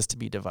to cause us to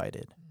be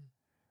divided,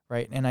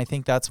 right? And I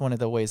think that's one of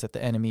the ways that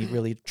the enemy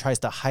really tries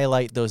to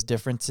highlight those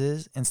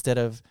differences instead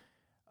of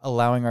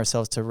allowing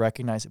ourselves to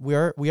recognize we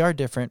are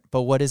different,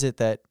 but what is it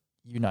that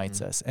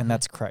unites us? And Mhm.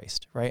 that's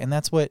Christ, right? And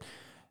that's what,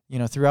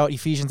 throughout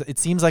Ephesians, it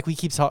seems like we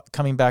keep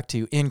coming back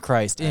to in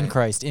Christ, in Right.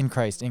 Christ, in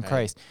Christ, in Right.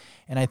 Christ.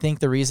 And I think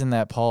the reason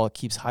that Paul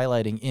keeps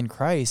highlighting in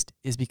Christ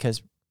is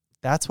because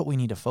that's what we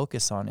need to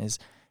focus on, is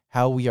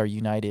how we are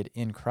united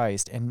in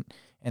Christ. And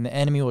the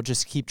enemy will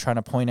just keep trying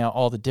to point out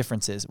all the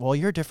differences. Well,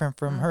 you're different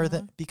from her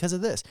because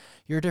of this.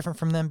 You're different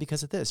from them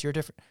because of this. You're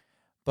different.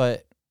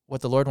 But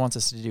what the Lord wants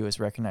us to do is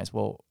recognize,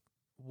 well,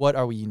 what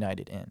are we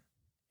united in?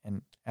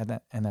 And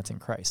that's in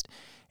Christ.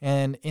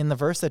 And in the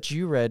verse that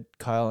you read,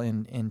 Kyle,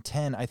 in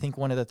 10, I think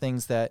one of the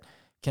things that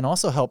can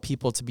also help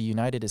people to be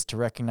united is to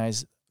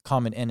recognize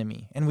common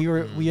enemy. And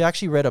we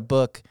actually read a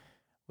book.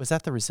 Was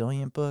that the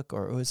Resilient book,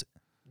 or it was?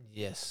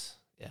 Yes.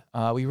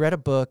 Yeah. We read a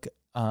book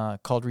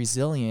called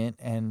Resilient,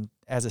 and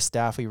as a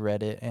staff we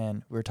read it,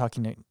 and we were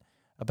talking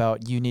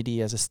about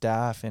unity as a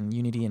staff and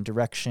unity in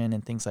direction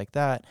and things like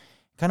that,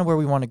 kind of where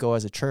we want to go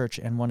as a church.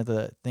 And one of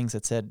the things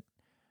that said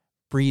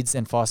breeds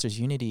and fosters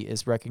unity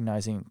is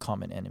recognizing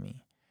common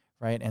enemy,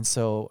 right? And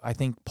so I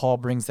think Paul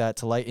brings that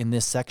to light in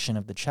this section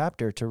of the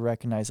chapter, to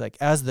recognize, like,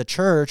 as the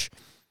church,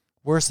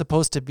 we're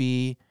supposed to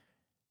be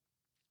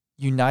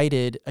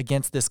united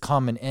against this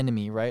common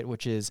enemy, right?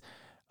 Which is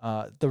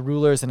the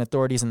rulers and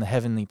authorities in the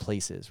heavenly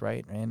places,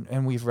 right?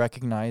 And we've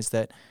recognized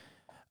that,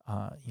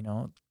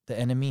 the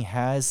enemy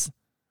has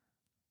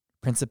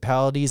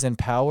principalities and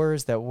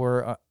powers that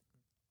were,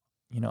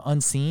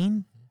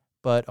 unseen,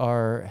 but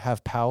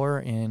have power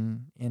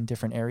in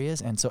different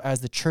areas. And so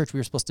as the church, we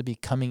were supposed to be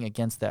coming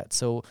against that.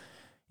 So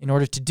in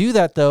order to do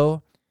that,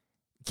 though,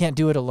 you can't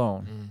do it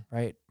alone,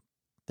 right?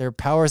 There are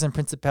powers and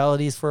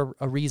principalities for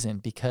a reason,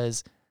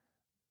 because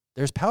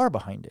there's power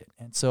behind it.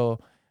 And so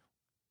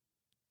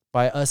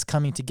by us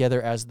coming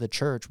together as the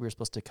church, we're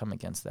supposed to come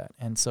against that.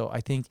 And so I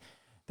think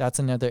that's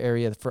another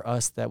area for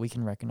us that we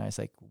can recognize,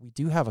 like, we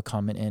do have a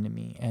common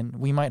enemy, and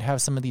we might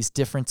have some of these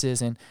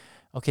differences. And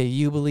okay,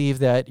 you believe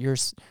that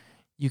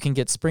you can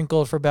get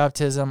sprinkled for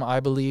baptism. I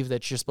believe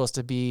that you're supposed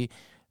to be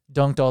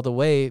dunked all the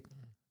way.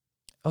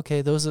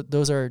 Okay,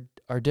 those are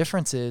our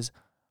differences,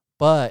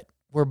 but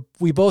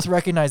we both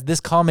recognize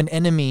this common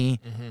enemy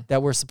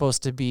that we're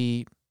supposed to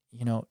be,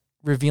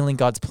 revealing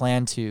God's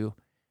plan to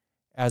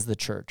as the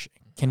church.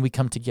 Can we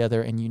come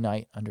together and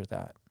unite under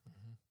that?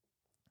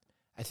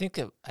 I think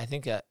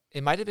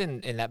it might have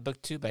been in that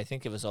book too, but I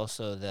think it was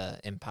also the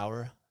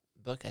Empower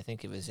book. I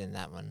think it was in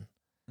that one,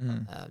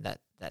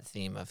 that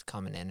theme of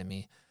common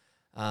enemy.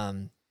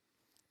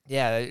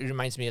 It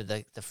reminds me of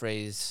the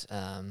phrase,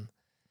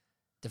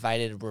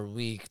 divided we're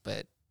weak,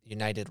 but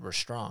united we're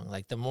strong.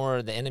 Like, the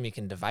more the enemy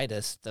can divide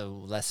us, the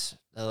less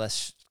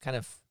kind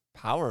of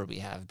power we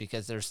have,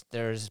 because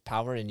there's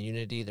power in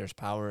unity, there's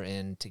power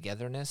in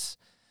togetherness.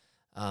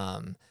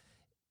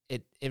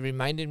 It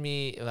reminded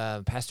me,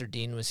 Pastor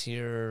Dean was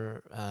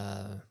here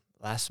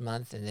last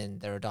month, and then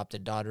their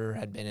adopted daughter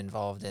had been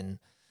involved in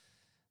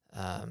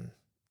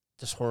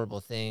just horrible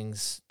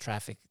things,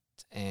 trafficked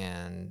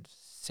and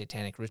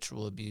satanic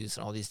ritual abuse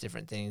and all these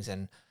different things.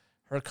 And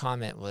her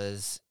comment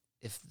was,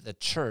 if the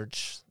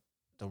church,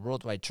 the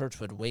worldwide church,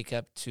 would wake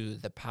up to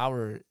the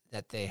power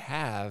that they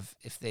have,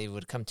 if they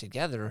would come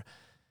together,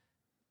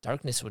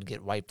 darkness would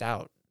get wiped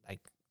out, like,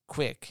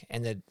 quick.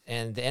 And the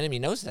enemy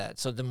knows that.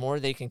 So the more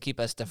they can keep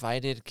us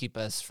divided, keep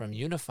us from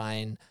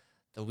unifying,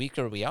 the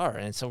weaker we are.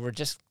 And so we're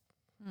just,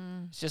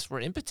 we're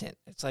impotent.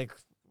 It's like,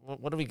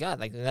 what do we got?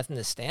 Like, nothing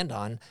to stand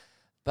on.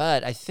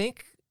 But I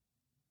think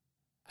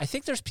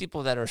there's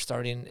people that are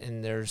starting,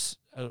 and there's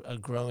a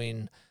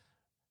growing,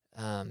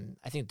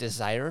 I think,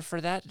 desire for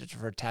that,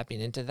 for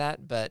tapping into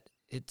that. But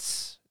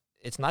it's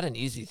not an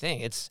easy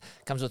thing. It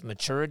comes with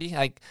maturity.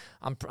 Like,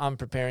 I'm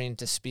preparing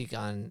to speak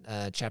on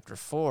chapter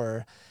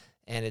 4,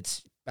 and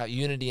it's about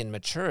unity and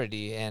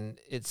maturity. And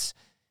it's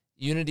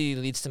unity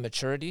leads to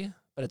maturity,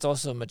 but it's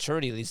also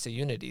maturity leads to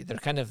unity.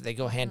 They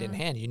go hand in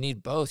hand. You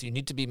need both. You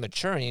need to be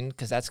maturing,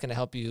 because that's going to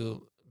help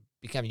you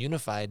become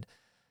unified.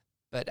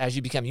 But as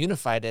you become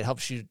unified, it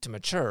helps you to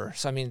mature.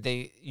 So, I mean,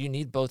 you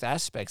need both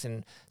aspects.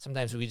 And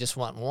sometimes we just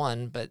want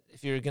one. But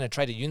if you're going to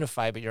try to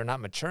unify, but you're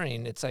not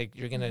maturing, it's like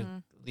you're going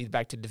to lead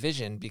back to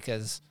division,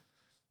 because,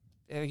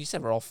 like you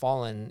said, we're all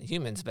fallen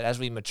humans. But as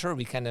we mature,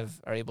 we kind of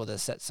are able to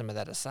set some of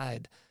that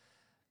aside.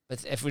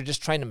 But if we're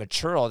just trying to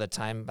mature all the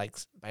time, like,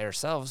 by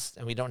ourselves,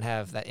 and we don't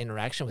have that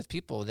interaction with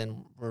people,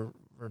 then we're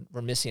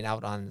missing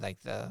out on,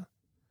 like, the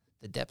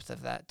depth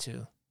of that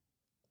too.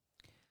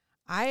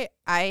 I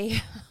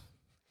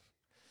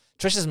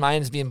Trisha's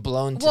mind's being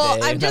blown today.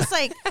 Well, I'm just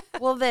like,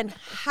 well, then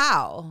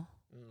how?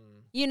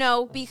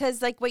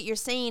 Because, like, what you're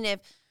saying, if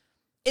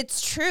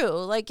it's true,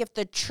 like, if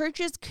the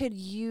churches could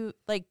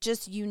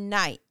just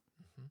unite,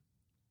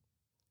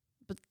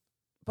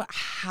 but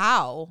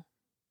how,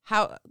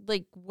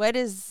 like, what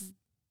does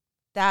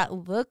that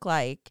look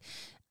like?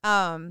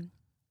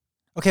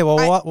 Okay,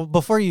 well,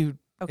 before you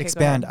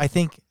expand, go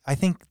ahead. I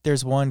think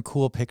there's one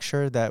cool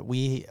picture that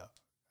we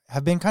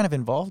have been kind of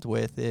involved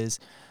with is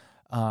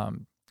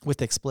with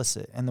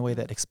Explicit, and the way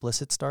that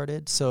Explicit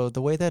started. So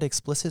the way that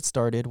Explicit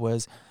started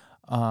was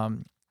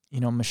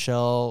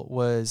Michelle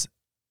was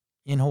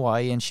in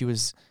Hawaii and she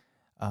was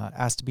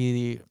asked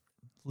to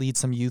lead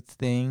some youth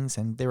things,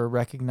 and they were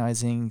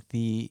recognizing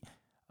the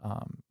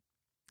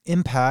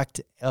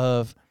impact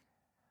of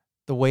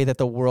the way that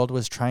the world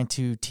was trying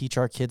to teach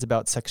our kids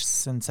about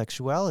sex and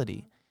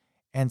sexuality.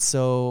 And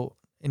so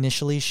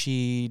initially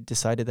she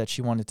decided that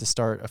she wanted to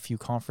start a few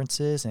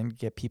conferences and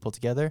get people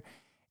together.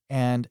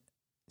 And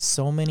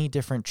so many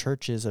different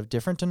churches of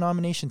different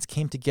denominations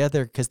came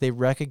together because they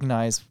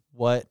recognize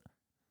what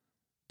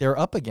they're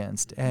up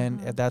against. And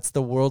that's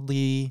the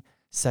worldly,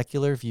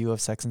 secular view of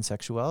sex and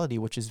sexuality,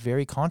 which is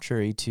very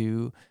contrary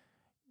to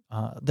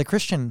the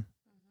Christian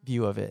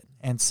view of it.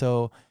 And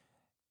so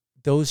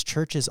those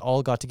churches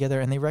all got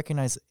together and they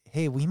recognized,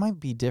 hey, we might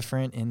be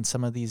different in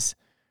some of these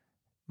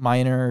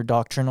minor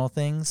doctrinal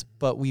things,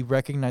 but we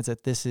recognize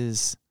that this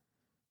is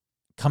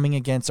coming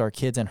against our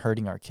kids and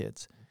hurting our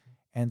kids.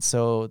 And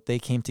so they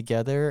came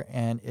together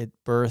and it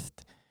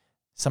birthed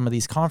some of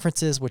these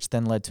conferences, which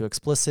then led to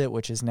Explicit,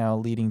 which is now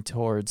leading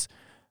towards,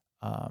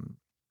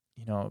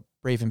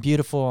 Brave and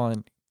Beautiful,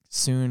 and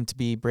soon to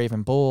be Brave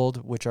and Bold,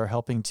 which are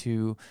helping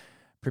to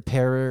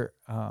prepare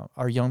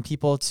our young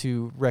people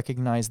to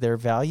recognize their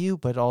value,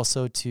 but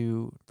also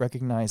to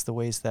recognize the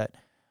ways that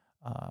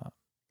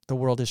the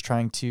world is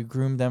trying to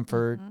groom them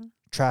for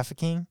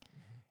trafficking.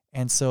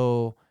 And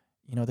so,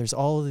 there's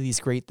all of these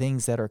great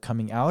things that are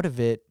coming out of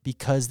it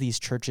because these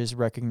churches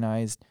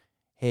recognized,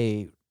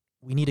 hey,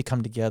 we need to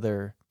come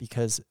together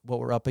because what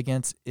we're up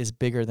against is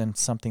bigger than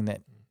something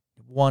that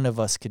one of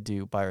us could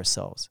do by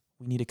ourselves.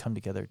 We need to come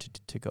together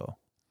to go.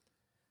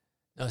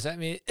 No, so I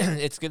mean,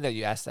 it's good that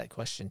you asked that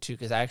question too,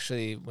 because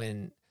actually,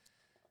 when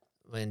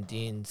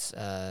Dean's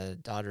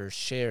daughter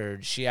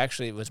shared, she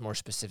actually was more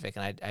specific,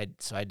 and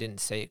I didn't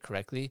say it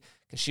correctly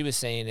because she was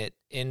saying it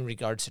in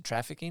regards to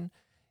trafficking.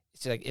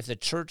 It's like if the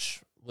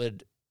church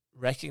would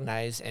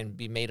recognize and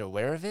be made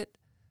aware of it,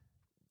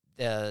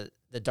 the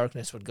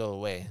darkness would go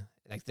away.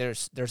 Like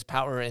there's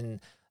power in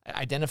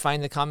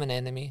identifying the common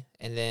enemy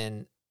and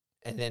then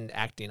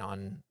acting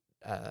on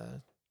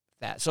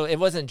that. So it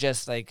wasn't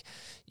just like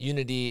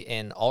unity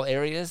in all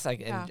areas,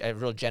 like in a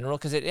real general,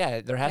 because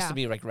there has to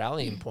be like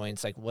rallying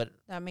points. Like what?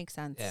 That makes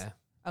sense. Yeah.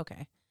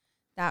 Okay.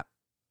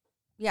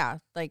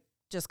 Like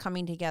just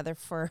coming together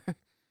for,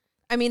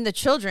 the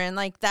children,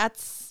 like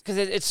that's because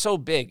it's so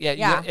big.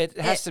 Yeah. It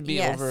has to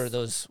be over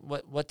those.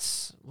 What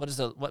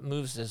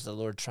moves is the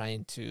Lord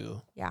trying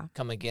to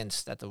come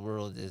against that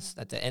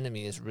the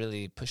enemy is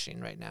really pushing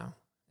right now.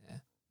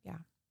 Yeah.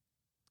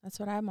 That's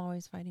what I'm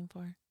always fighting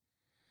for.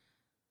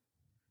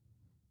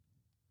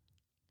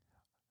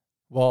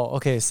 Well,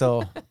 okay,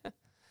 so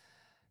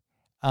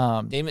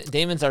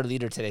Damon's our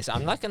leader today, so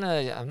I'm not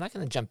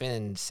gonna jump in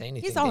and say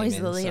anything. He's always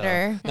Damon, the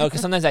leader. No,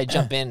 because sometimes I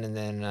jump in and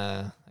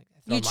then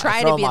you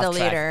try to be the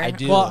leader. I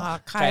do.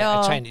 Well, Kyle,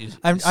 I'm trying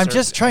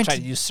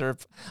to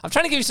usurp. I'm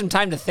trying to give you some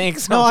time to think.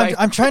 So no,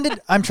 I'm trying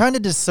to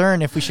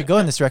discern if we should go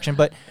in this direction.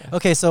 But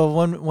okay, so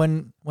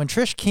when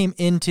Trish came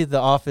into the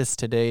office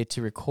today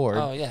to record,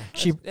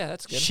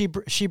 that's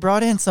good. She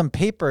brought in some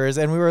papers,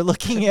 and we were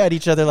looking at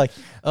each other like,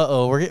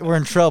 we're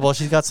in trouble.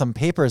 She's got some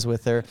papers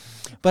with her,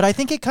 but I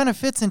think it kind of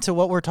fits into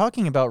what we're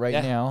talking about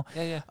right now.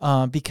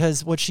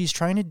 Because what she's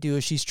trying to do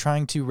is she's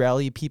trying to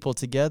rally people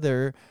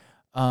together.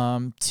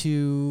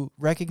 To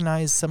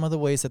recognize some of the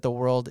ways that the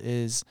world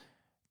is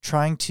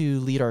trying to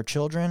lead our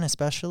children,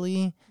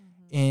 especially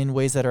in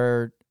ways that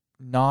are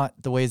not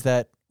the ways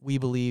that we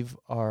believe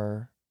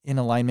are in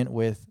alignment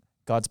with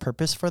God's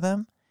purpose for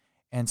them.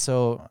 And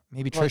so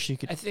maybe Trish, you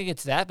could... I think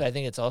it's that, but I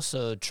think it's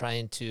also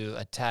trying to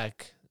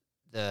attack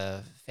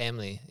the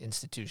family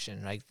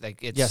institution, right?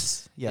 Like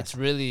it's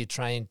really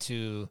trying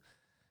to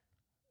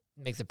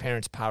make the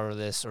parents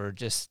powerless or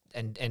just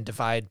and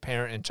divide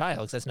parent and child,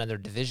 because that's another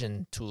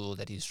division tool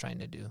that he's trying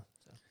to do.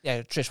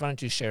 So, Trish, why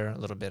don't you share a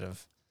little bit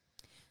of...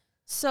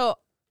 So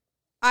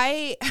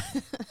I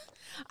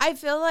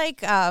feel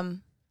like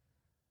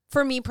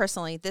for me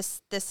personally,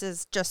 this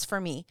is just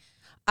for me.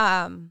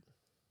 I'm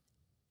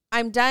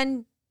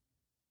done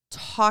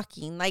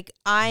talking. Like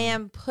I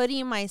am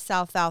putting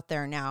myself out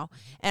there now,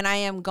 and I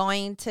am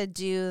going to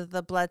do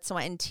the blood,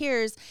 sweat, and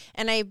tears.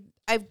 And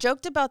I've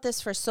joked about this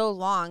for so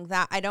long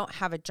that I don't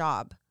have a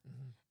job.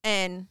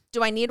 And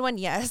do I need one?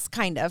 Yes,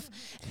 kind of.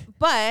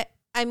 But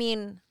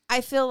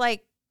I feel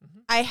like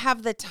I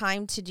have the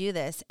time to do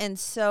this. And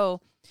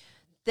so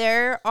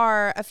there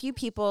are a few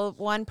people,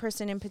 one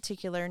person in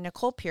particular,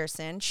 Nicole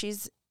Pearson.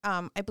 She's,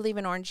 I believe,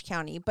 in Orange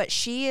County, but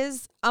she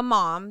is a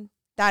mom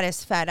that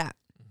is fed up.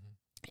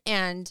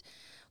 And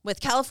with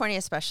California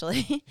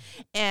especially,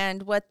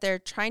 and what they're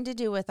trying to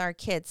do with our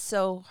kids.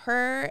 So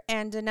her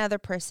and another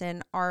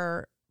person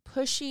are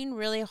pushing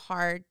really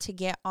hard to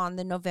get on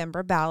the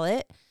November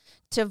ballot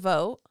to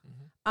vote.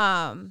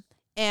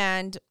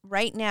 And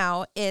right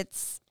now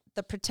it's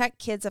the Protect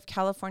Kids of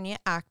California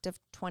Act of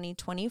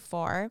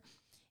 2024.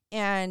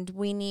 And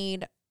we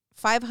need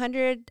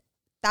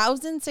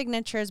 500,000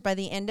 signatures by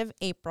the end of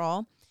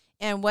April.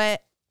 And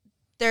what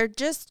they're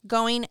just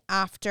going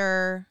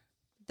after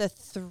the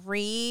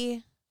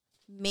three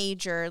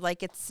major.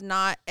 Like it's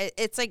not,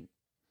 it's like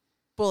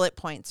bullet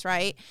points,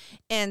 right?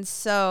 And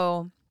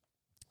so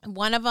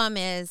one of them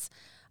is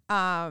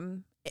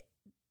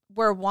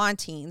we're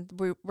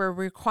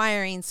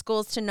requiring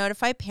schools to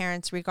notify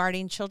parents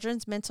regarding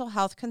children's mental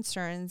health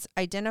concerns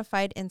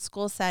identified in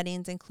school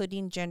settings,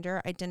 including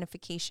gender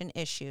identification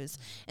issues.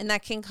 And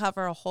that can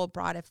cover a whole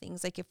broad of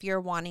things. Like if you're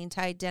wanting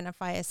to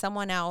identify as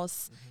someone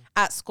else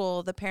at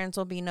school, the parents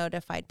will be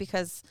notified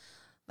because,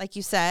 like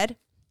you said,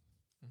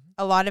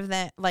 a lot of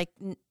the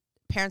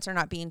parents are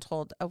not being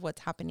told of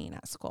what's happening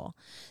at school.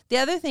 The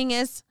other thing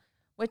is,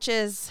 which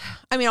is,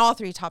 I mean, all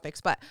three topics,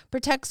 but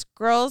protects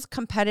girls'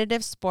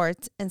 competitive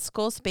sports and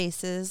school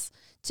spaces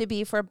to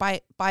be for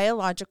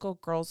biological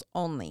girls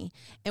only.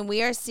 And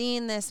we are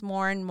seeing this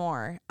more and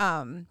more.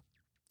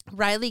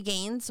 Riley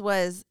Gaines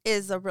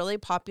is a really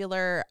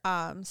popular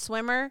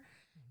swimmer.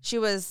 She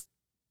was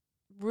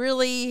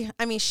really,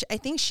 I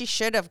think she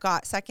should have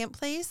got second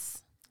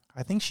place.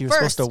 I think she was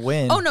supposed to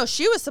win. Oh, no,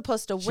 she was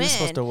supposed to win. She was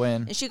supposed to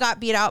win. And she got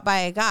beat out by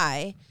a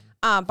guy,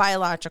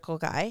 biological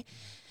guy.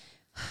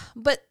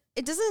 But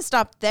it doesn't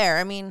stop there.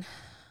 I mean,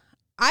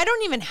 I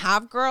don't even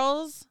have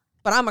girls,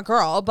 but I'm a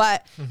girl.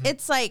 But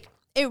it's like,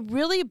 it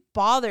really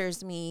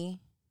bothers me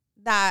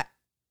that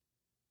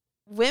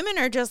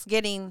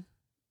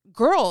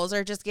girls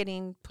are just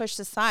getting pushed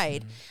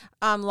aside.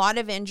 A lot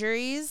of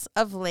injuries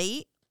of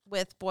late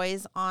with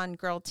boys on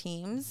girl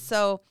teams.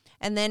 So,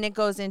 and then it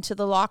goes into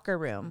the locker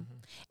room.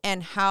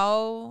 And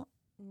how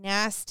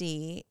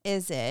nasty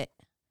is it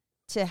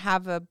to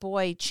have a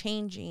boy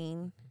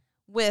changing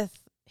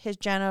with his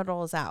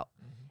genitals out?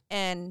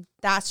 And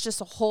that's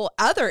just a whole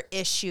other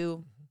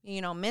issue,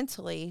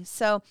 mentally.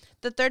 So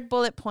the third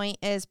bullet point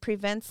is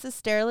prevents the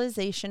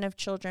sterilization of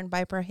children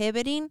by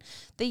prohibiting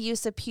the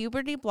use of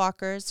puberty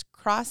blockers,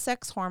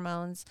 cross-sex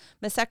hormones,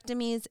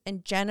 mastectomies,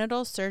 and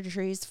genital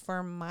surgeries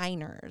for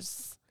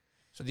minors.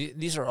 So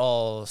these are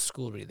all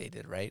school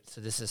related, right?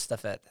 So this is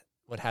stuff that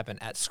would happen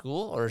at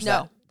school, or is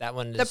No. that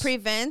one? The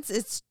prevents,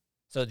 it's...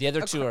 So the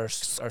other two are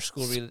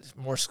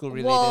more school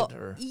related,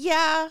 or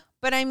yeah,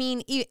 but I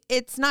mean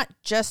it's not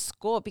just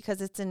school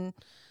because it's in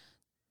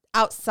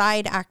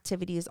outside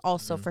activities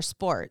also for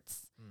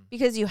sports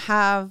because you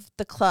have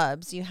the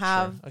clubs, you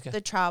have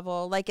the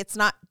travel. Like it's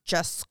not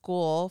just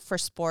school for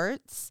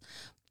sports.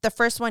 The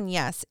first one,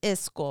 yes, is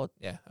school.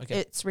 Yeah, okay.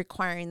 It's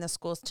requiring the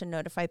schools to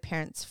notify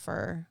parents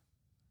for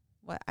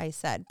what I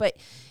said, but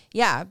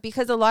yeah,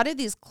 because a lot of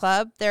these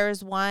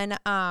there's one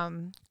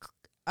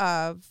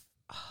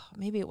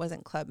maybe it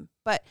wasn't club,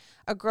 but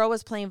a girl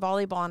was playing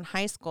volleyball in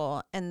high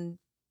school and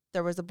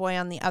there was a boy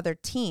on the other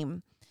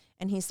team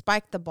and he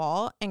spiked the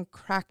ball and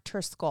cracked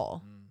her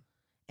skull.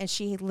 And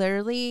she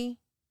literally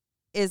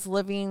is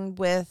living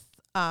with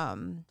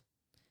the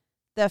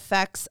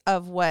effects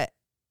of what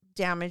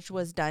damage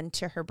was done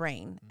to her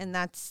brain. And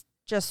that's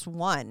just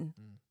one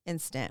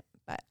instance.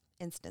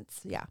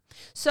 Yeah.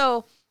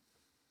 So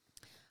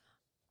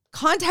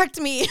contact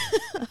me.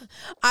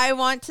 I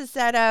want to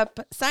set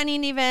up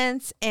signing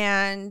events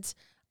and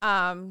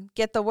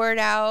get the word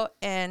out.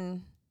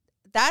 And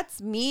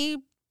that's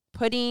me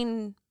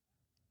putting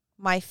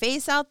my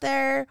face out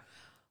there,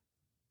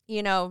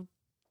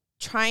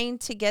 trying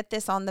to get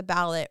this on the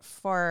ballot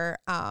for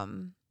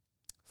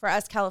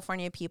us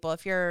California people.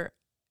 If you're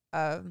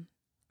a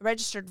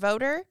registered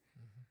voter,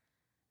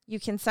 you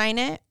can sign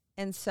it.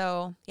 And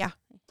so, yeah.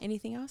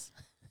 Anything else?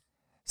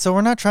 So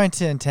we're not trying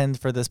to intend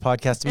for this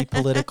podcast to be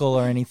political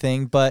or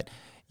anything, but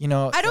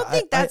I don't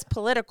think that's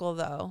political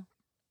though.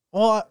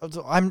 Well,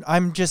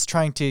 I'm just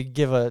trying to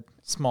give a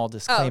small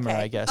disclaimer,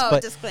 I guess.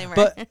 Disclaimer.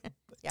 But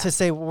yeah. To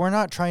say we're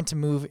not trying to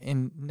move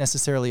in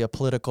necessarily a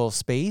political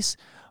space,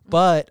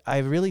 but I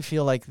really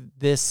feel like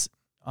this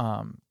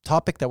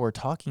topic that we're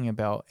talking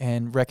about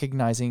and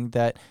recognizing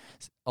that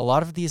a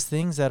lot of these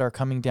things that are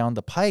coming down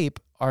the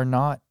pipe are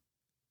not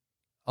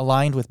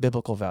aligned with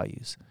biblical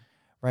values.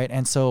 Right.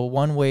 And so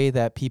one way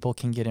that people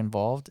can get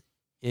involved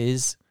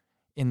is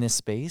in this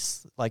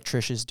space, like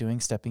Trish is doing,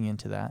 stepping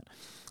into that.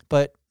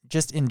 But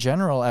just in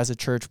general, as a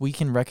church, we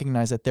can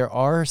recognize that there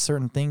are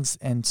certain things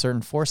and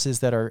certain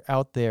forces that are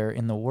out there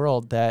in the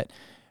world that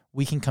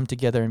we can come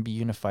together and be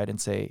unified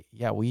and say,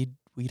 yeah, we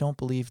don't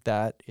believe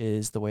that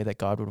is the way that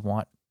God would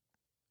want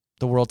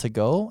the world to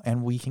go.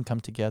 And we can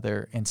come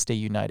together and stay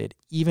united,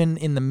 even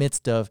in the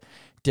midst of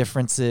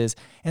differences.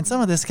 And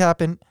some of this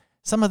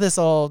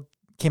all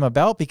came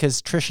about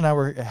because Trish and I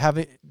were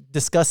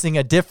discussing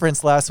a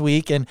difference last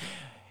week, and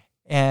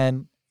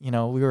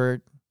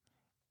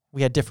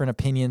we had different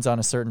opinions on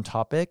a certain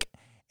topic,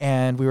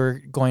 and we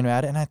were going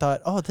at it, and I thought,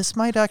 oh, this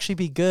might actually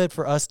be good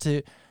for us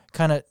to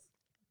kind of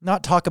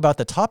not talk about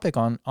the topic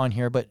on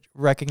here, but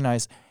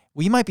recognize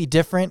we might be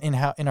different in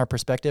our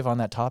perspective on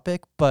that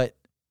topic, but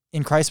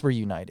in Christ we're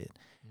united,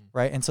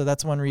 right? And so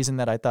that's one reason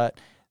that I thought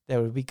that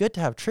it would be good to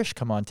have Trish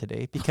come on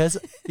today because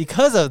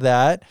of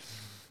that,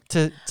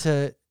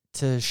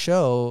 to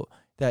show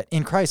that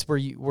in Christ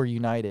we're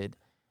united,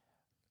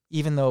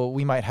 even though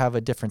we might have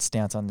a different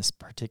stance on this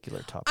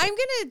particular topic.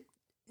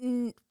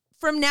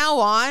 From now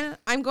on,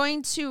 I'm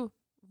going to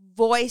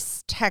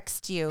voice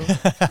text you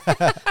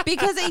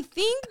because I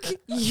think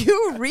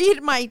you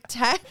read my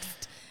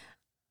text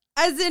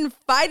as in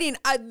fighting.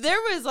 There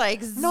was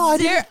like I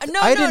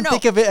didn't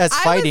think of it as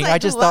fighting. I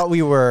just thought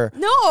we were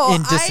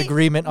in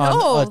disagreement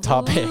on a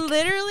topic.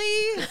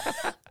 Literally,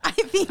 I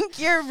think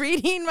you're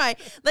reading my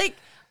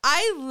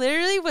I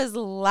literally was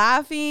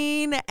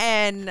laughing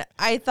and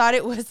I thought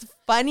it was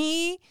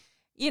funny,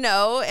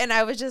 and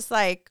I was just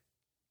like,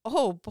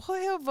 oh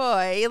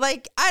boy.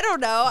 Like, I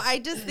don't know. I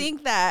just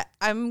think that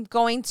I'm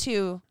going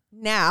to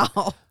now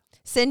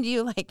send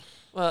you like,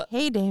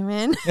 hey,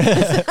 Damon,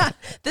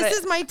 this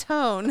is my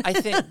tone. I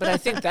think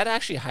that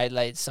actually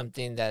highlights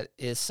something that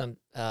is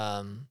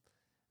a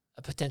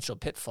potential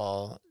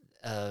pitfall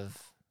of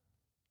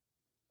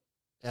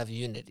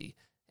unity,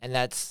 and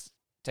that's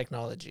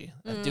technology,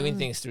 of doing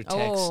things through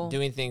text,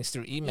 doing things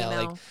through email.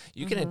 Like,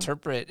 you can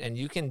interpret and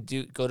you can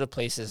go to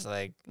places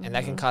like, and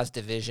that can cause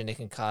division. It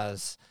can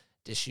cause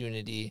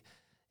disunity,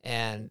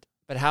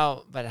 but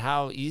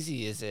how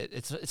easy is it?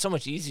 It's so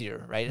much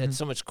easier, right? It's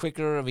so much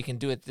quicker. We can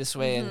do it this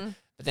way,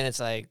 but then it's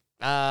like,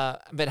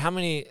 but how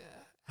many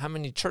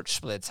church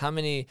splits, how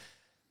many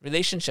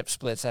relationship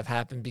splits have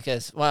happened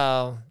because,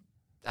 well,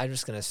 I'm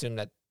just going to assume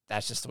that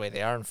that's just the way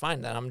they are, and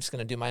fine, then I'm just going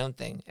to do my own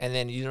thing, and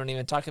then you don't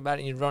even talk about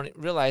it, and you don't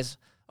realize,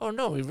 oh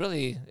no,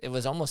 it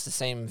was almost the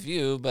same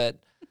view, but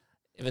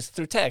it was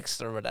through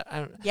text or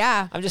whatever.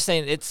 I'm just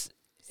saying it's.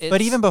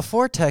 But even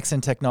before text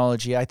and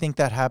technology, I think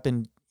that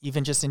happened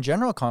even just in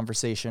general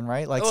conversation,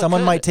 right? Like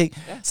someone might take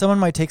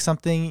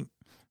something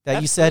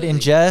that you said in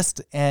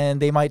jest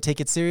and they might take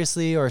it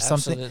seriously or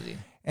something.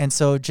 And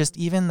so just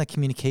even the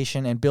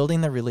communication and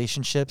building the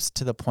relationships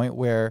to the point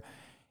where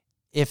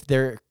if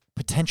there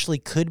potentially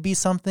could be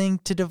something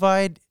to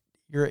divide,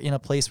 you're in a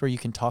place where you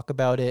can talk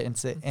about it and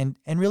say, and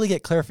really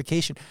get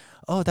clarification.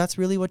 Oh, that's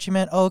really what you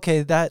meant? Oh,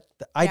 okay,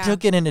 I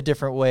took it in a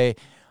different way.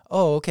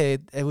 Oh, okay,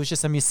 it was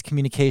just a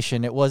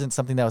miscommunication. It wasn't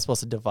something that was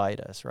supposed to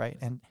divide us, right?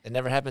 And it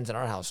never happens in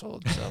our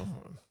household, so.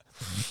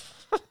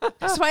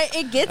 That's why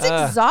it gets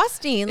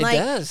exhausting. It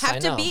does. Have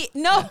to be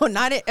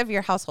not of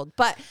your household,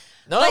 but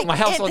my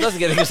household doesn't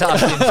get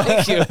exhausting.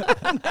 Thank you.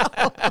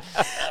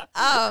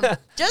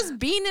 Just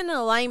being in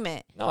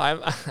alignment. No,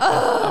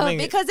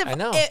 because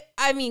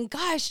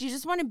gosh, you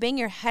just want to bang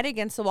your head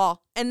against the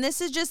wall. And this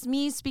is just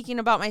me speaking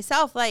about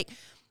myself. Like,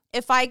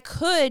 if I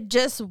could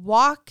just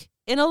walk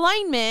in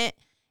alignment,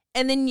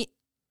 and then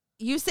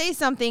you say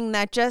something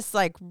that just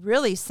like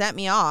really set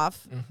me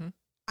off,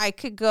 I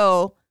could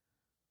go,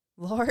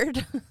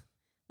 Lord,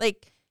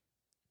 like,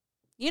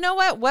 you know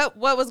what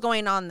was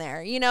going on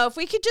there? If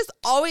we could just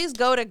always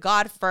go to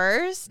God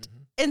first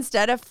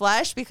instead of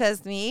flesh,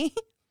 because my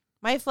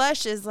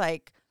flesh is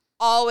like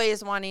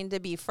always wanting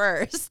to be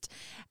first.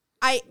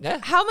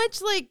 How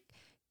much like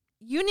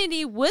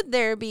unity would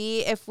there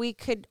be if we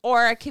could,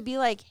 or I could be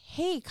like,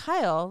 hey,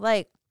 Kyle,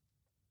 like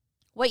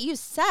what you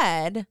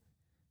said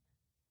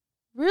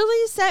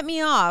really set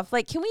me off.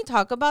 Like, can we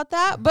talk about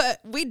that? But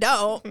we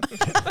don't.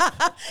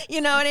 You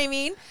know what I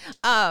mean?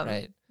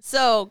 Right.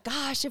 So,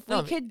 gosh, if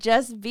we could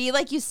just be,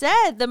 like you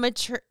said, that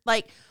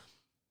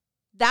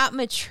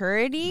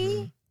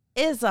maturity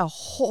is a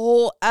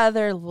whole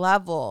other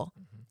level.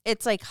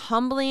 It's like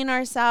humbling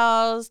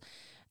ourselves,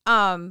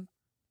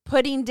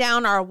 putting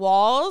down our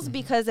walls,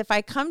 because if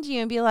I come to you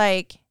and be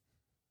like,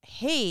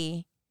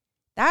 hey,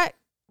 that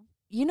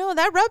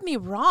rubbed me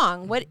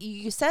wrong. What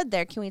you said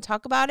there, can we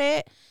talk about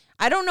it?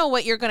 I don't know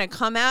what you're going to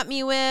come at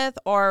me with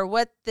or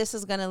what this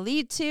is going to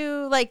lead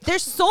to. Like,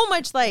 there's so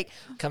much like,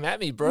 come at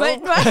me, bro.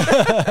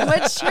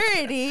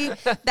 Maturity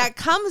that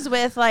comes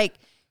with like,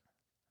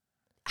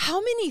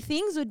 how many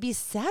things would be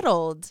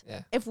settled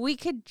if we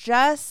could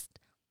just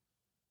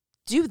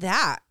do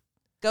that?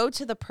 Go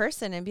to the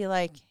person and be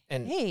like,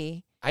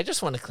 hey. I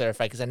just want to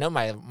clarify, because I know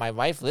my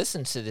wife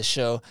listens to this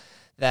show,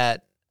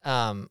 that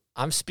I'm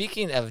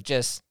speaking of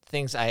just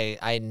things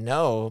I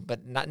know,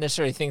 but not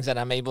necessarily things that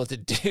I'm able to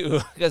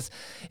do, because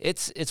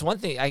it's one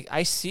thing.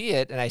 I see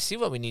it and I see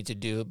what we need to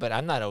do, but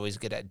I'm not always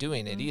good at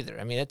doing it either.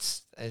 I mean,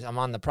 I'm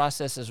on the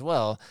process as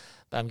well,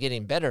 but I'm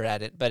getting better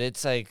at it. But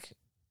it's like,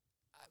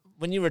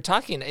 when you were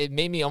talking, it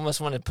made me almost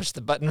want to push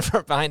the button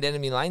for behind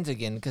enemy lines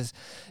again, because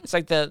it's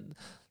like the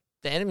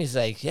enemy's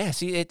like,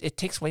 it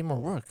takes way more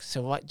work.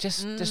 So what?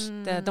 Just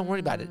don't worry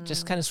about it.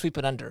 Just kind of sweep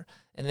it under.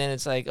 And then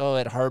it's like,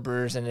 it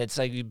harbors, and it's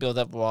like you build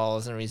up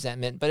walls and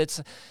resentment. But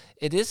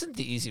it isn't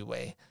the easy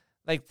way.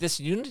 Like, this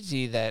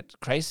unity that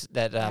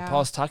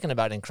Paul's talking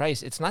about in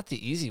Christ, it's not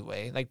the easy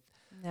way. Like,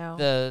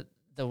 the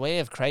way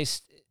of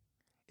Christ,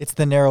 it's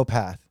the narrow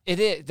path. It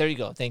is. There you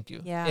go. Thank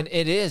you. Yeah. And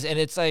it is. And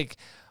it's like,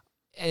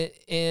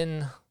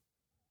 in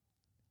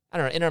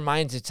our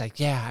minds, it's like,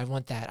 I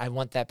want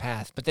that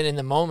path. But then in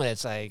the moment,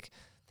 it's like,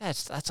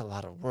 that's a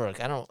lot of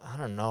work. I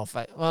don't know if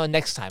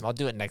next time, I'll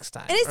do it next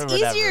time. And it's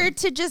easier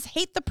to just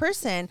hate the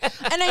person.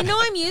 And I know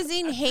I'm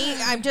using hate.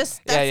 I'm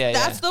just,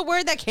 that's the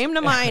word that came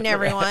to mind,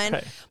 everyone.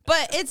 Right.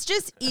 But it's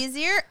just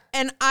easier.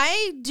 And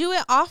I do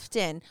it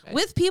often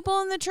with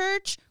people in the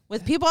church,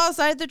 with people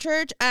outside the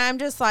church. And I'm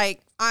just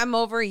like, I'm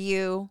over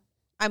you.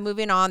 I'm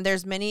moving on.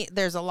 There's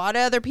a lot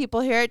of other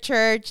people here at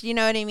church. You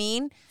know what I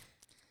mean?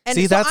 And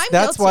see, so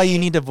that's why you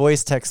need to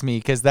voice text me,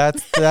 because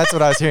that's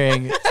what I was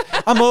hearing.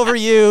 I'm over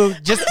you.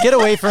 Just get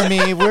away from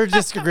me. We're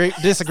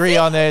disagree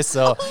on this.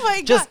 So oh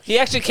my God. He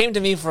actually came to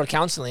me for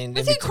counseling.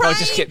 Was he crying?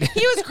 Just kidding.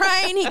 He was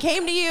crying. He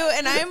came to you,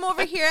 and I'm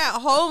over here at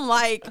home,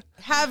 like,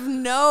 have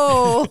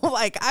no,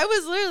 like, I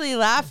was literally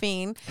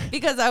laughing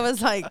because I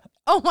was like,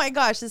 oh my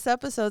gosh, this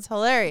episode's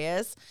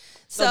hilarious.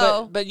 So,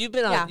 no, but you've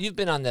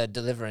been on the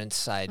deliverance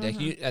side, like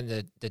you and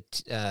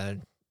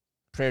the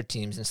prayer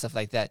teams and stuff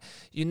like that.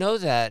 You know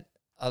that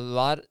a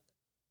lot,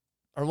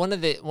 or one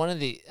of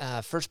the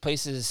first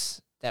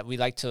places that we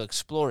like to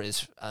explore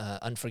is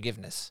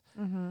unforgiveness,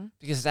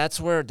 because that's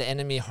where the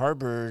enemy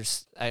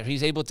harbors.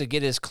 He's able to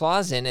get his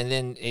claws in, and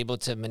then able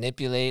to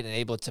manipulate and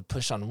able to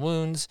push on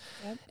wounds.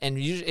 Yep. And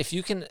if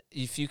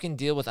you can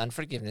deal with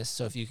unforgiveness,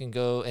 so if you can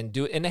go and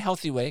do it in a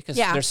healthy way, because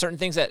there's certain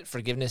things that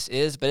forgiveness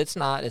is, but it's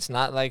not. It's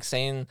not like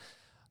saying.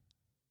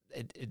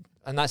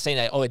 I'm not saying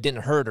that, it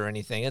didn't hurt or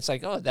anything. It's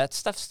like, that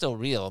stuff's still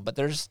real, but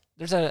there's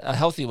a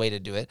healthy way to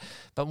do it.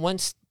 But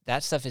once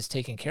that stuff is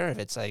taken care of,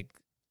 it's like,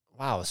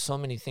 wow, so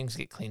many things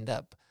get cleaned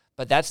up.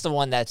 But that's the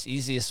one that's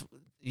easiest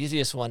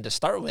one to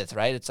start with,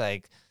 right? It's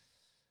like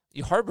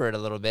you harbor it a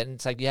little bit, and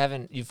it's like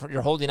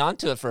you're holding on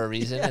to it for a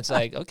reason. Yeah. It's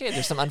like, okay,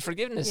 there's some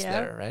unforgiveness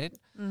there, right?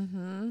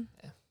 Mm-hmm.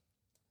 Yeah.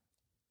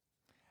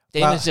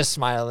 Damon's just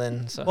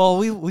smiling. So. Well,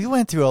 we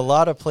went through a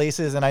lot of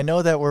places, and I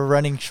know that we're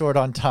running short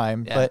on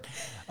time, but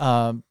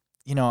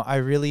I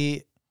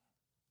really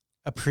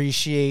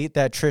appreciate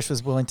that Trish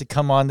was willing to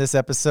come on this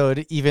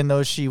episode, even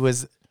though she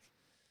was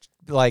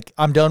like,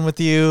 I'm done with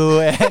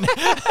you. And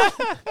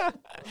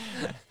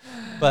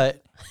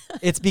but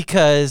it's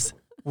because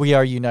we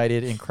are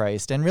united in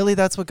Christ. And really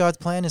that's what God's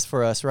plan is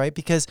for us, right?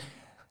 Because,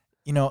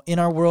 in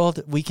our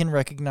world, we can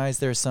recognize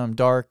there's some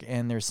dark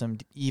and there's some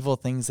evil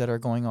things that are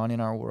going on in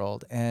our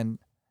world. And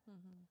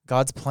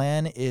God's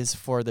plan is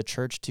for the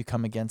church to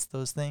come against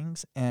those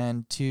things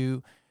and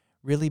to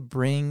really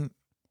bring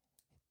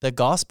the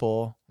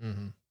gospel,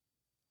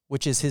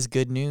 which is his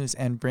good news,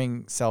 and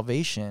bring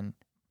salvation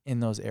in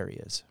those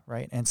areas,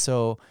 right? And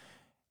so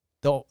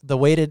the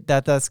way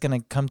that's going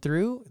to come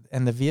through,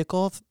 and the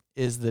vehicle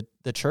is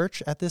the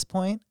church at this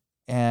point,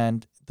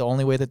 and the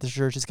only way that the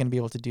church is going to be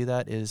able to do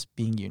that is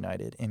being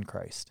united in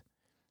Christ.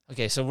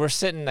 Okay, so we're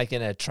sitting like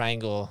in a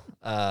triangle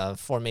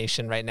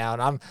formation right now,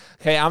 and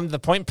I'm the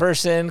point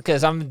person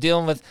because I'm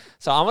dealing with.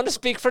 So I want to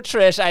speak for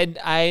Trish.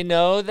 I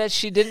know that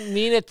she didn't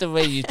mean it the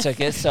way you took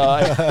it, so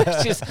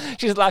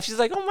she's laughing. She's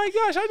like, "Oh my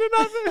gosh, I did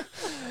not."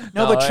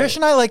 No, but Trish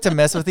and I like to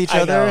mess with each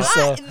other.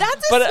 So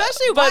that's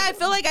especially why I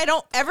feel like I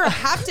don't ever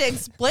have to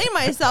explain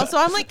myself. So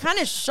I'm like kind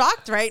of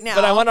shocked right now.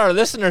 But I want our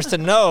listeners to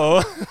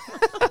know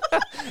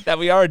that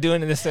we are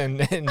doing this in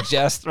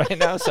jest right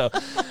now. So.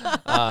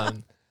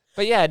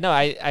 But yeah, no,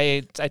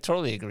 I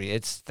totally agree.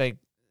 It's like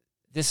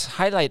this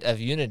highlight of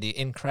unity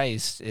in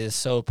Christ is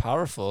so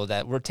powerful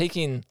that we're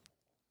taking.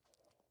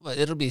 Well,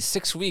 it'll be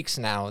 6 weeks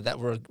now that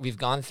we've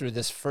gone through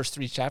this first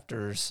 3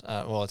 chapters.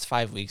 It's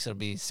 5 weeks. It'll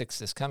be 6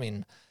 this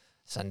coming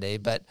Sunday.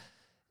 But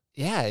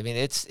yeah, I mean,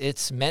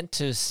 it's meant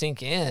to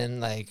sink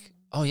in. Like,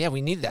 oh yeah,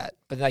 we need that.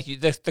 But like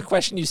the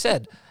question you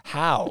said,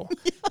 how?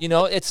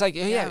 It's like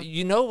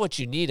you know what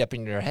you need up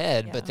in your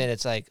head, but then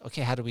it's like,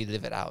 okay, how do we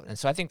live it out? And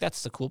so I think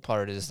that's the cool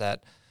part is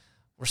that.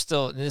 We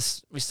still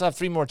have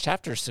 3 more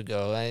chapters to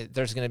go.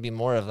 There's going to be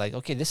more of like,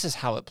 okay, this is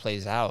how it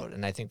plays out,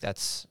 and I think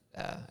it's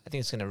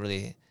going to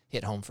really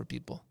hit home for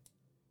people.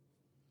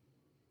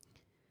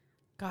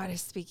 God is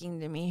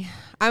speaking to me.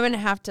 I'm going to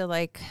have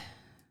to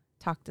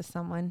talk to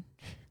someone.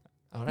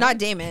 All right. Not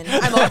Damon.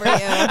 I'm over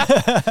you.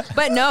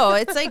 But no,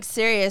 it's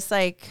serious.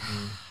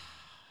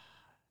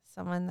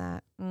 Someone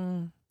that,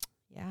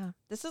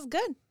 this is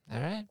good. All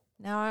right.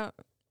 Now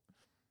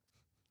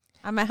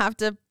I'm going to have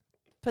to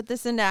put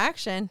this into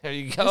action. There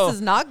you go. This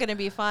is not going to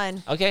be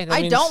fun. Okay.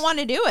 I don't want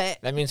to do it.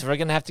 That means we're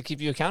going to have to keep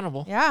you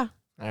accountable. Yeah.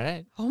 All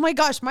right. Oh my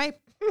gosh.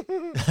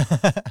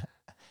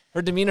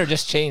 Her demeanor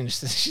just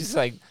changed. She's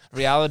like,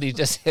 reality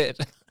just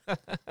hit.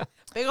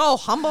 Big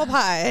old humble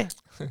pie.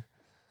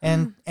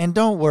 And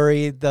don't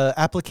worry, the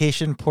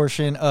application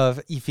portion of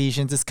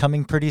Ephesians is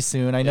coming pretty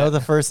soon. I know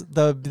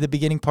the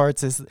beginning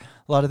parts is a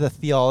lot of the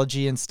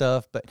theology and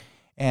stuff,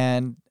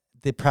 and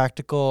the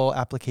practical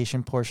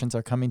application portions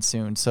are coming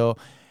soon. So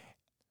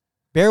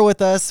bear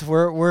with us.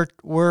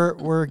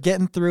 We're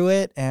getting through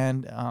it,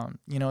 and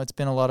it's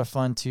been a lot of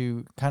fun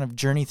to kind of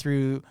journey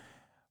through,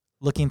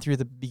 looking through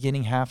the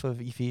beginning half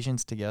of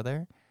Ephesians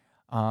together.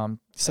 I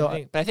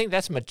think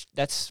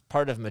that's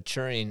part of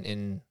maturing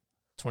in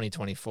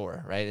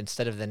 2024, right?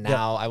 Instead of the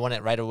now, I want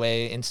it right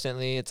away,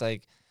 instantly. It's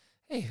like,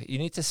 hey, you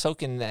need to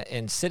soak in that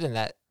and sit in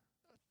that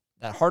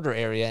harder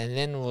area, and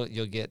then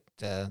you'll get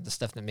the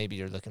stuff that maybe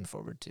you're looking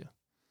forward to.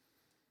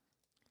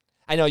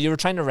 I know you were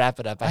trying to wrap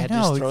it up. I had to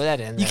just throw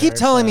that in. You keep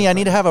telling me I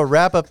need to have a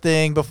wrap up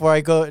thing before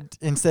I go,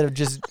 instead of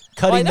just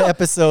cutting the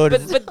episode.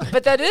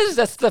 But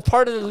that's the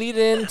part of the lead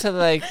in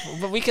to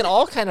but we can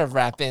all kind of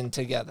wrap in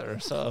together.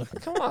 So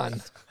come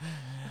on.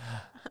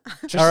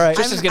 All right.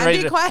 Tristan's getting I'm ready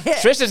being to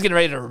quiet. Tristan's getting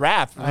ready to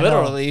rap, I know.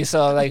 literally.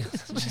 So like,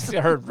 just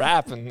heard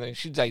rap, and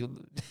she's like,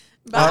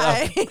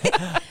 Bye.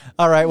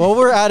 All right. Well,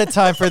 we're out of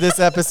time for this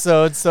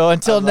episode. So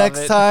until love next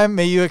it. time,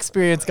 may you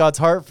experience God's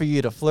heart for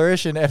you to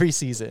flourish in every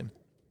season.